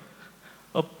paper,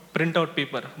 a printout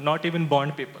paper, not even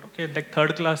bond paper. Okay, like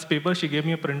third class paper. She gave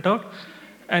me a printout,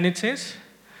 and it says,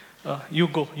 "You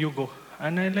go."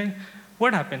 And I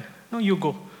what happened? No, you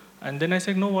go. And then I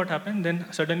said, no, what happened? Then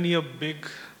suddenly a big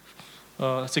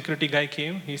security guy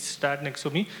came. He sat next to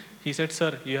me. He said,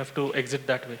 sir, you have to exit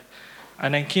that way.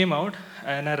 And I came out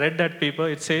and I read that paper.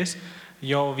 It says,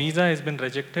 your visa has been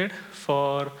rejected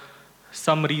for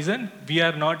some reason. We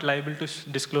are not liable to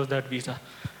disclose that visa.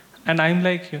 And I'm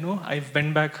like, I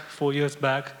went back 4 years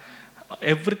back.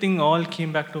 Everything all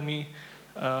came back to me.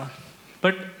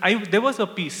 But there was a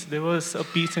peace. There was a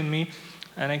peace in me.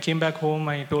 And I came back home.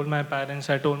 I told my parents.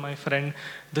 I told my friend,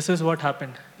 this is what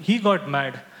happened. He got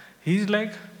mad. He's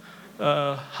like,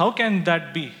 how can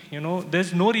that be?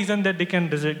 There's no reason that they can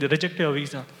reject your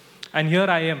visa. And here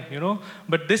I am,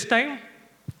 But this time,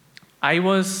 I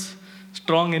was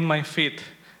strong in my faith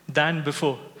than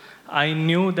before. I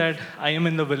knew that I am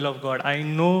in the will of God. I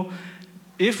know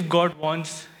if God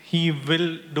wants, He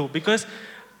will do. Because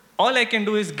all I can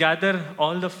do is gather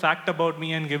all the fact about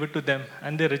me and give it to them.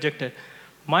 And they rejected.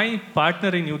 My partner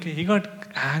in UK, he got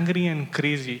angry and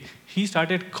crazy. He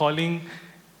started calling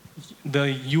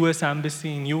the US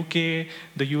Embassy in UK,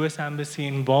 the US Embassy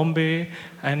in Bombay,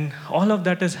 and all of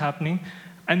that is happening.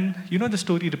 And the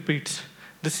story repeats.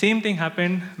 The same thing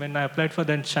happened when I applied for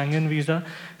that Schengen visa.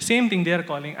 Same thing they are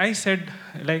calling. I said,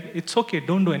 it's okay,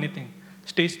 don't do anything.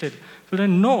 Stay still. So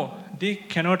then, no, they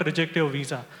cannot reject your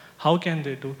visa. How can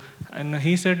they do? And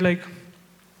he said,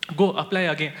 go apply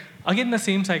again. Again, the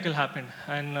same cycle happened.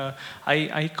 And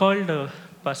I called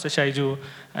Pastor Shaiju,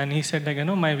 and he said,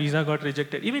 my visa got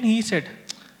rejected. Even he said,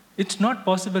 it's not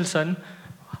possible, son.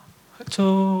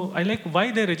 So I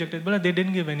why they rejected? But they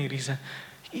didn't give any reason.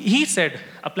 He said,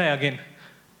 apply again.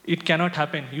 It cannot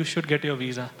happen. You should get your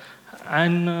visa.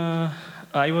 And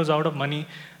I was out of money.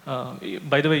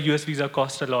 By the way, US visa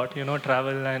cost a lot,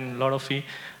 travel and a lot of fee.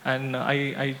 And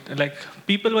I like,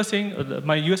 people were saying,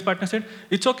 my US partner said,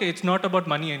 it's okay, it's not about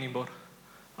money anymore.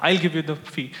 I'll give you the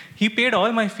fee. He paid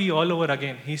all my fee all over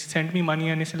again. He sent me money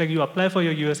and he said, like, you apply for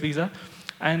your US visa.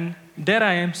 And there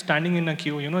I am standing in a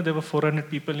queue. There were 400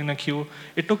 people in a queue.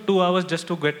 It took 2 hours just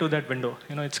to get to that window.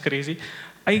 It's crazy.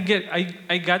 I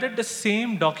gathered the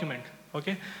same document,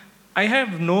 okay? I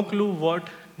have no clue what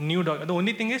new document. The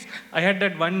only thing is, I had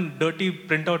that one dirty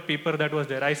printout paper that was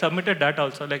there. I submitted that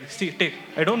also. Like, see, take.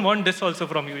 I don't want this also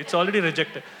from you. It's already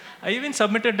rejected. I even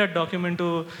submitted that document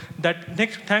to that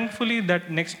next. Thankfully, that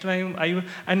next time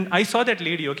I saw that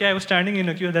lady. Okay, I was standing in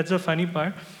a queue. That's the funny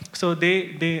part. So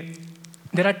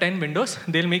there are 10 windows.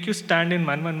 They'll make you stand in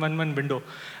one window.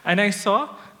 And I saw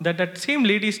that same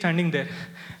lady is standing there.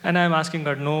 And I'm asking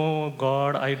God, no,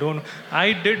 God,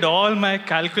 I did all my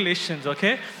calculations,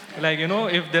 okay? Like,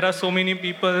 if there are so many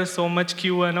people, so much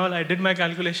queue and all, I did my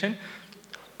calculation.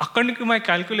 According to my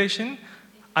calculation,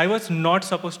 I was not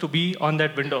supposed to be on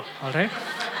that window, all right?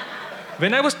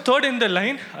 When I was third in the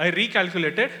line, I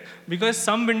recalculated because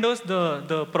some windows,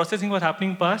 the processing was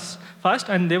happening fast,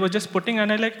 and they were just putting,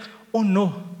 and I like, oh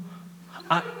no,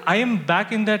 I am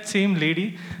back in that same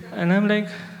lady. And I'm like,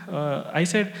 I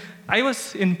said, I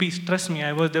was in peace, trust me,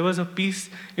 there was a peace,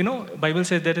 Bible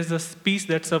says there is a peace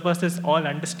that surpasses all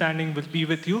understanding will be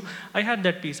with you. I had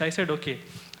that peace. I said, okay.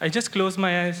 I just closed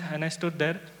my eyes and I stood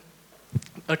there.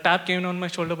 A tap came on my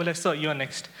shoulder, but I said, sir, you're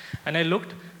next. And I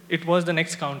looked, it was the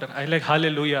next counter. I like,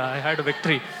 hallelujah, I had a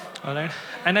victory, all right?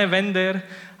 And I went there,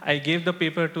 I gave the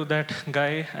paper to that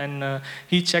guy, and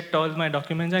he checked all my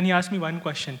documents, and he asked me one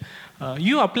question.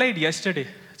 You applied yesterday.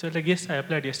 So I was like, yes, I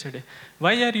applied yesterday.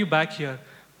 Why are you back here?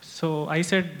 So I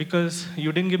said, because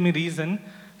you didn't give me reason,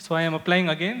 so I am applying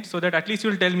again, so that at least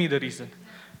you'll tell me the reason.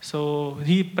 So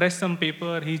he pressed some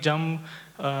paper, he jumped,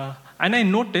 and I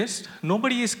noticed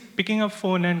nobody is picking up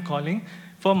phone and calling.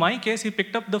 For my case, he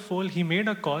picked up the phone, he made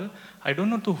a call. I don't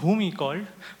know to whom he called,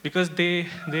 because they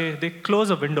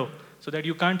close a window so that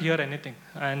you can't hear anything.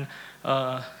 And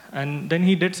then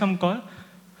he did some call.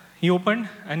 He opened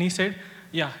and he said,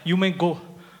 yeah, you may go.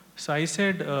 So I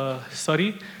said,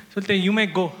 sorry. So they, you may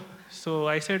go. So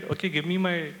I said, okay, give me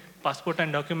my passport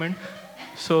and document.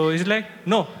 So he's like,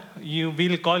 no,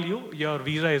 we'll call you, your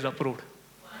visa is approved.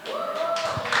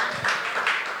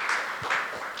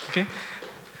 Okay.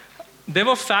 There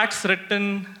were facts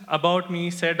written about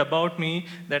me, said about me,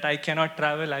 that I cannot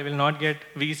travel, I will not get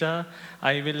visa,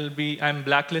 I'm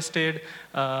blacklisted,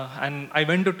 and I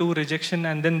went to 2 rejection,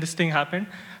 and then this thing happened.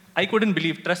 I couldn't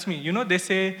believe, trust me. You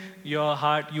say your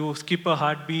heart, you skip a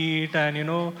heartbeat, and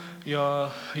you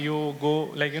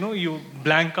go, like, you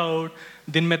blank out.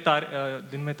 Din mein tare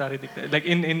dikhte. Like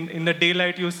in the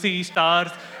daylight, you see stars.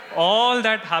 All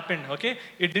that happened, okay?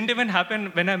 It didn't even happen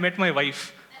when I met my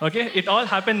wife, okay? It all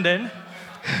happened then.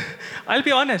 I'll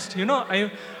be honest,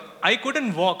 I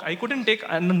couldn't walk. I couldn't take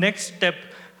the next step.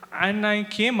 And I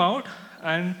came out,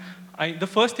 and the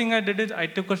first thing I did is I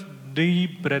took a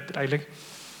deep breath.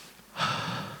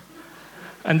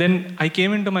 And then I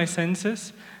came into my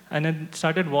senses and then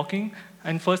started walking.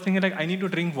 And first thing, I need to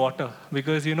drink water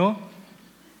because,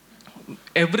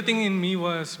 everything in me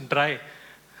was dry.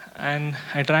 And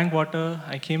I drank water.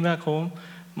 I came back home.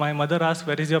 My mother asked,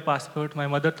 where is your passport? My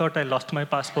mother thought I lost my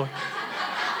passport.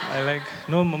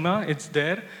 No, Mama, it's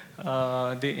there.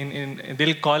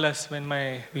 They'll call us when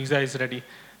my visa is ready.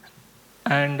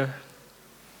 And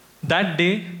that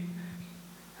day,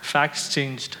 facts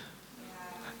changed.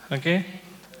 Okay?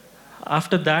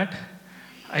 After that,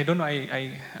 I don't know,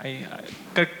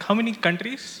 how many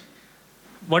countries?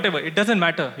 Whatever, it doesn't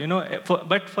matter,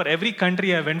 but for every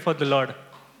country I went for the Lord.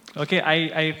 Okay,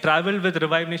 I traveled with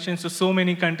Revive Nations to so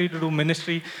many countries to do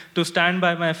ministry, to stand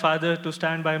by my father, to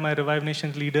stand by my Revive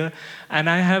Nations leader. And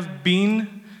I have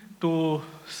been to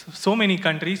so many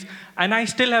countries, and I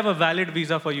still have a valid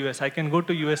visa for US. I can go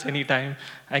to US anytime.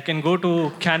 I can go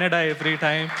to Canada every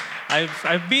time.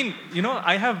 I've been,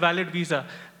 I have valid visa.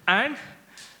 And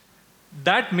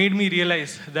that made me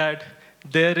realize that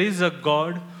there is a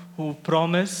God who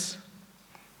promised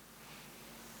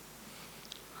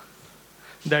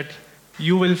that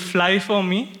you will fly for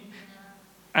me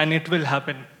and it will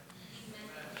happen.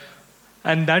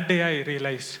 And that day I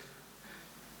realized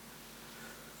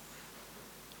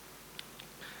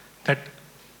that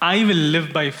I will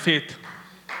live by faith,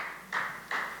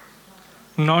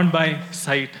 not by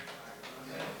sight.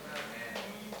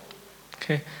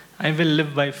 Okay, I will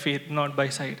live by faith, not by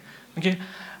sight. Okay,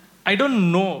 I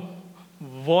don't know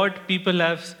what people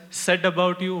have said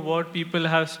about you, what people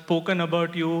have spoken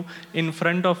about you in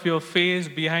front of your face,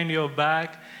 behind your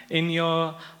back,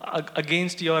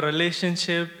 against your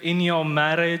relationship, in your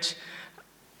marriage,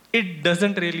 it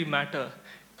doesn't really matter.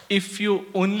 If you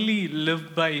only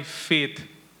live by faith,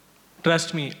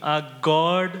 trust me, our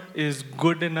God is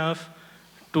good enough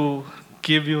to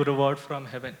give you reward from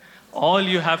heaven. All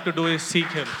you have to do is seek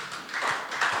Him.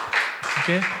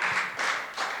 Okay?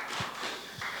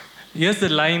 Here's the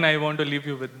line I want to leave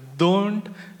you with. Don't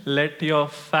let your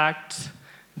facts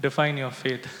define your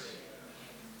faith.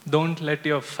 Don't let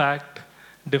your fact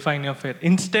define your faith.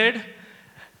 Instead,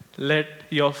 let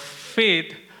your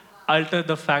faith alter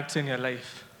the facts in your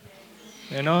life.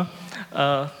 You know,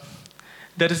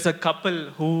 there is a couple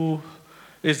who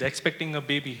is expecting a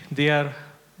baby. They are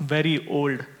very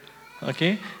old.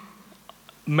 Okay?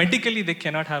 Medically, they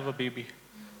cannot have a baby.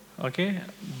 Okay?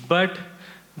 But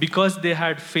because they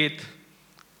had faith,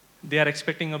 they are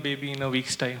expecting a baby in a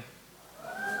week's time.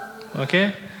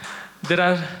 Okay? There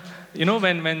are,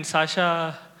 when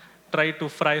Sasha tried to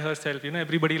fry herself,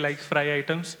 everybody likes fry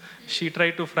items. She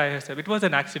tried to fry herself. It was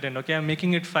an accident, okay? I'm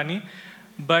making it funny.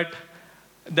 But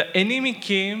the enemy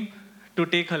came to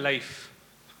take her life.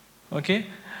 Okay?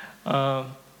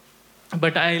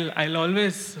 But I'll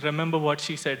always remember what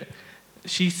she said.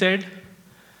 She said,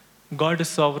 God is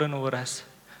sovereign over us.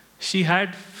 She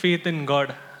had faith in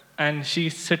God, and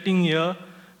she's sitting here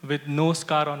with no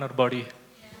scar on her body.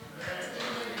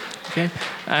 Okay?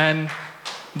 And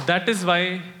that is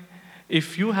why,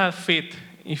 if you have faith,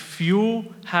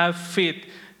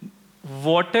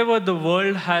 whatever the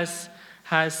world has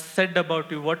said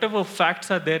about you, whatever facts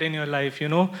are there in your life,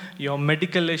 your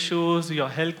medical issues, your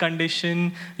health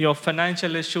condition, your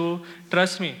financial issue,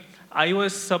 trust me, I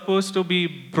was supposed to be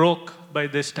broke by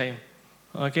this time.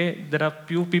 Okay, there are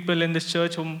few people in this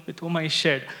church with whom I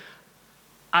shared.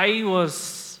 I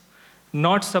was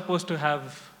not supposed to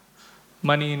have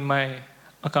money in my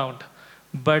account,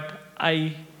 but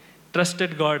I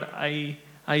trusted God. I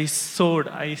sowed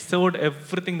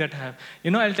everything that I have.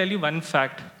 I'll tell you one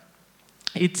fact.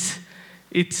 It's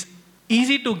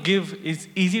easy to give. It's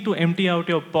easy to empty out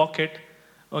your pocket.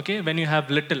 Okay, when you have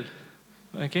little.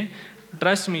 Okay,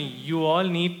 trust me. You all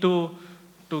need to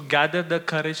gather the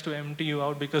courage to empty you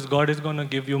out, because God is going to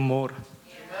give you more.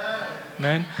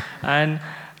 Amen. And,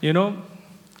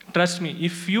 trust me,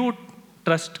 if you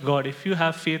trust God, if you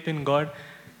have faith in God,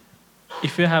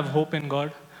 if you have hope in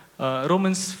God,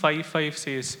 Romans 5:5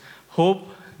 says, hope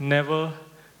never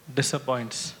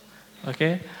disappoints.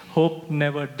 Okay? Hope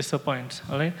never disappoints.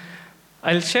 All right?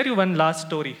 I'll share you one last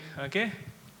story. Okay?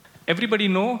 Everybody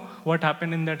know what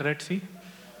happened in that Red Sea?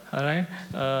 All right?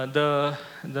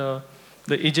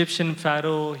 The Egyptian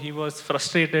Pharaoh, he was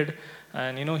frustrated,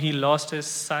 and he lost his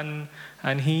son,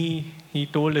 and he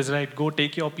told Israel, go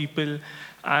take your people,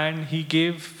 and he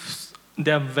gave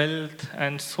their wealth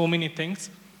and so many things.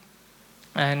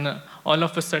 And all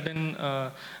of a sudden,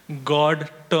 God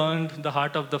turned the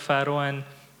heart of the Pharaoh, and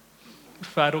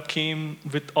Pharaoh came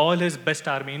with all his best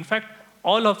army. In fact,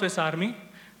 all of his army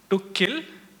to kill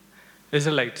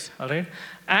Israelites. All right?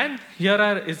 And here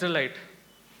are Israelites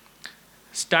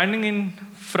standing in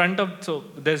front of, so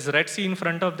there's Red Sea in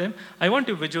front of them. I want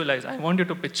you to visualize. I want you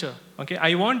to picture. Okay?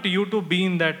 I want you to be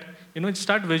in that,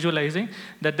 start visualizing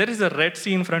that there is a Red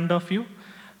Sea in front of you.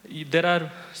 There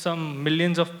are some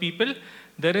millions of people.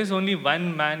 There is only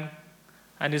one man,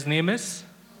 and his name is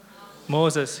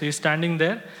Moses. He's standing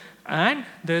there, and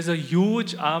there's a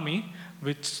huge army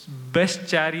with best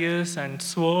chariots and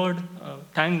sword.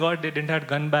 Thank God they didn't have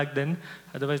gun back then.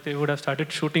 Otherwise, they would have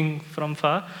started shooting from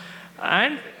far.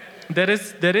 And there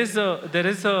is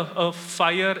a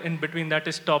fire in between that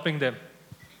is stopping them.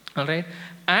 All right?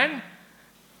 And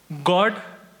God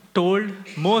told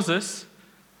Moses,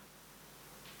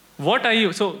 what are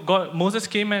you? So Moses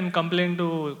came and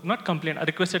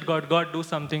requested God, do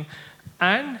something.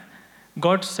 And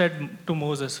God said to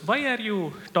Moses, why are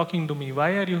you talking to me?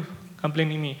 Why are you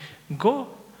complaining me? Go,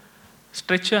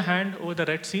 stretch your hand over the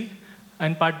Red Sea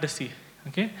and part the sea.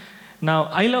 Okay? Now,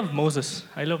 I love Moses.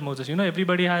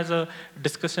 Everybody has a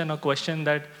discussion or question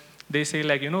that they say,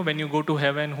 like, when you go to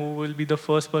heaven, who will be the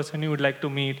first person you would like to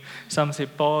meet? Some say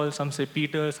Paul, some say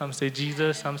Peter, some say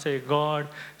Jesus, some say God,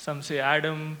 some say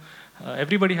Adam.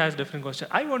 Everybody has different questions.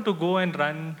 I want to go and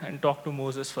run and talk to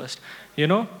Moses first.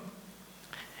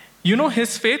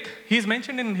 His faith, he's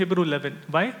mentioned in Hebrew 11.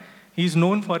 Why? He's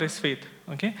known for his faith.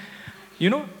 Okay?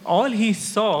 All he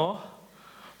saw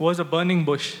was a burning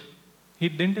bush. He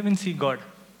didn't even see God.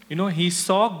 He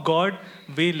saw God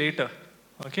way later.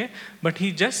 Okay? But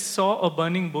he just saw a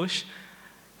burning bush.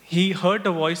 He heard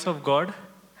the voice of God,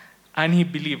 and he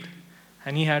believed,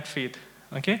 and he had faith.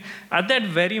 Okay? At that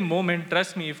very moment,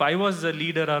 trust me, if I was a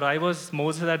leader or I was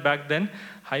Moses at back then,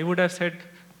 I would have said,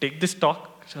 take this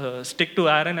talk, stick to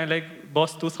Aaron, and like,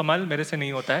 boss, tu samal, mere se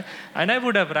nahi hota hai. And I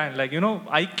would have ran, like,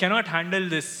 I cannot handle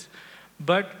this.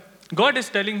 But God is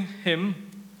telling him,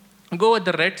 go at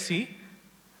the Red Sea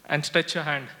and stretch your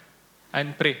hand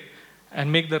and pray and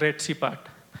make the Red Sea part.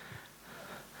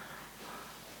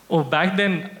 Oh, back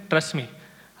then, trust me,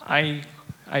 I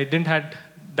didn't have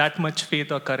that much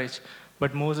faith or courage,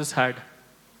 but Moses had.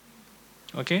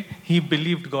 Okay? He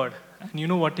believed God. And you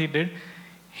know what he did?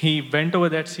 He went over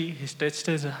that sea, he stretched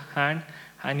his hand,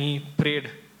 and he prayed.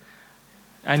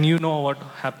 And you know what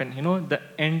happened.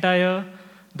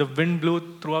 The wind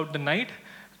blew throughout the night,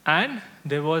 and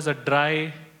there was a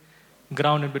dry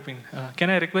ground in between. Can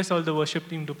I request all the worship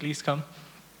team to please come?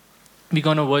 We're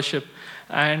going to worship.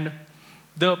 And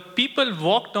the people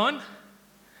walked on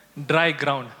dry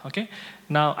ground. Okay?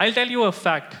 Now, I'll tell you a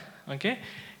fact. Okay?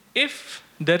 If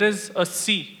there is a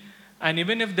sea, and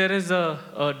even if there is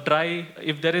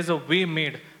if there is a way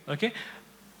made, okay,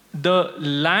 the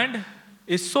land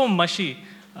is so mushy.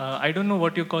 I don't know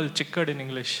what you call chikkad in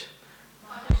English.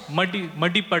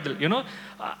 Muddy puddle.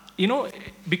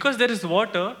 Because there is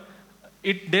water,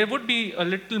 there would be a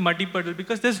little muddy puddle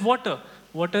because there's water.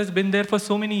 Water has been there for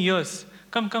so many years.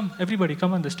 Come, everybody,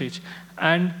 come on the stage.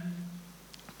 And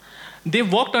they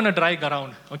walked on a dry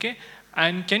ground, okay?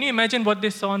 And can you imagine what they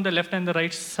saw on the left and the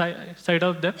right side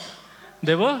of them?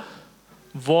 There were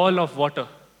wall of water,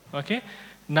 okay?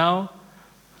 Now,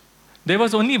 there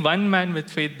was only one man with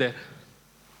faith there.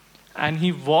 And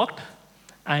he walked,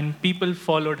 and people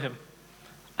followed him.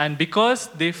 And because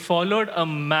they followed a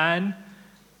man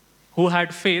who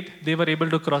had faith, they were able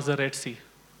to cross the Red Sea,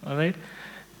 all right?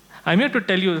 I'm here to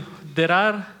tell you, there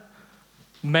are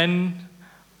men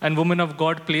and women of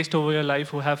God placed over your life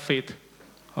who have faith.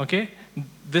 Okay?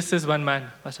 This is one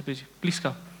man, Pastor PG. Please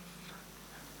come.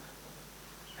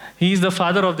 He is the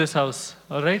father of this house.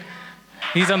 All right?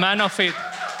 He's a man of faith.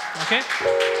 Okay?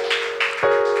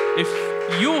 If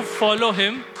you follow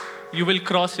him, you will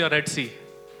cross your Red Sea.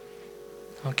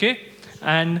 Okay?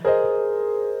 And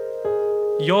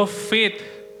your faith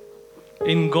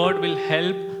in God will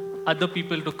help other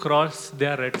people to cross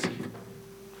their Red Sea.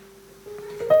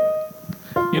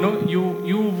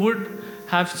 You would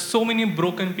have so many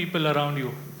broken people around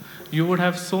you. You would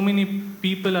have so many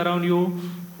people around you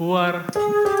who are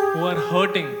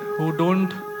hurting, who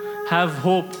don't have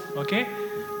hope, okay?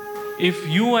 If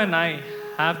you and I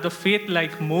have the faith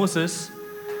like Moses,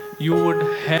 you would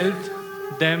help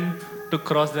them to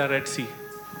cross the Red Sea.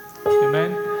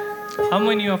 Amen? How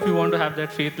many of you want to have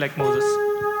that faith like Moses?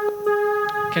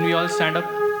 Can we all stand up?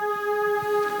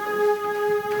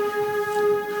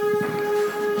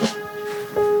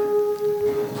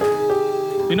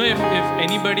 If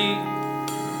anybody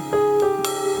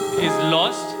is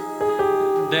lost,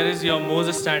 there is your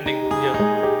Moses standing here.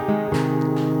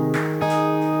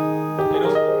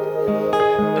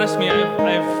 Trust me,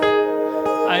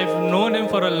 I've known him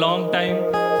for a long time,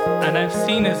 and I've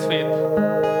seen his faith.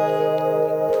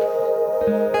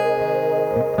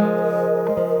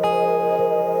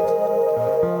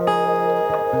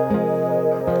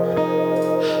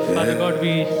 Father God,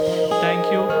 we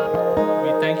thank you.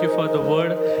 We thank you for the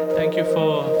word. Thank you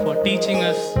for teaching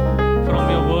us from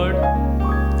your word.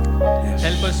 Yes.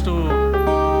 Help us to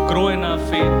grow in our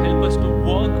faith. Help us to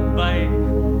walk by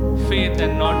faith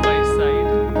and not by sight.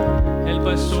 Help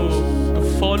us to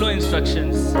follow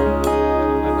instructions.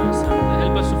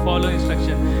 Help us to follow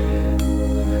instructions.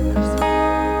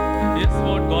 Yes,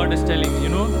 what God is telling,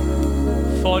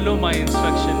 follow my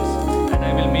instructions and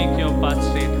I will make your path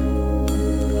straight.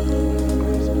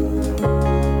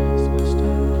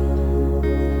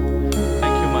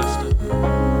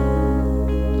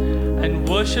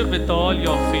 Worship with all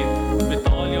your faith, with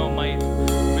all your might,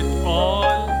 with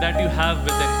all that you have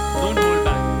within. Don't hold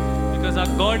back, because our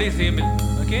God is able.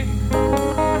 Okay?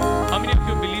 How many of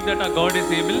you believe that our God is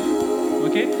able?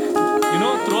 Okay?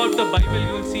 Throughout the Bible,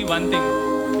 you will see one thing.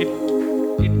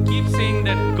 It keeps saying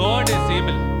that God is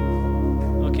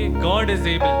able. Okay? God is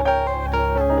able.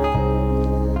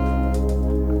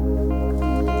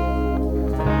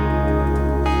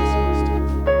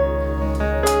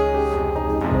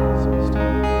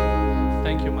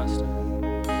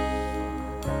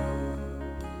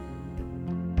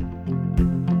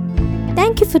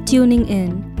 Thank you for tuning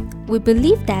in. We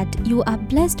believe that you are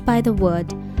blessed by the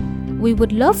word. We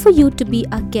would love for you to be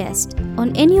our guest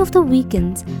on any of the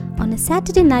weekends on a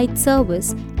Saturday night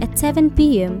service at 7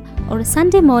 p.m. or a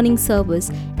Sunday morning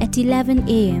service at 11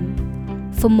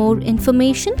 a.m. For more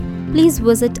information, please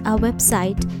visit our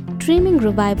website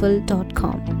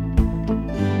dreamingrevival.com.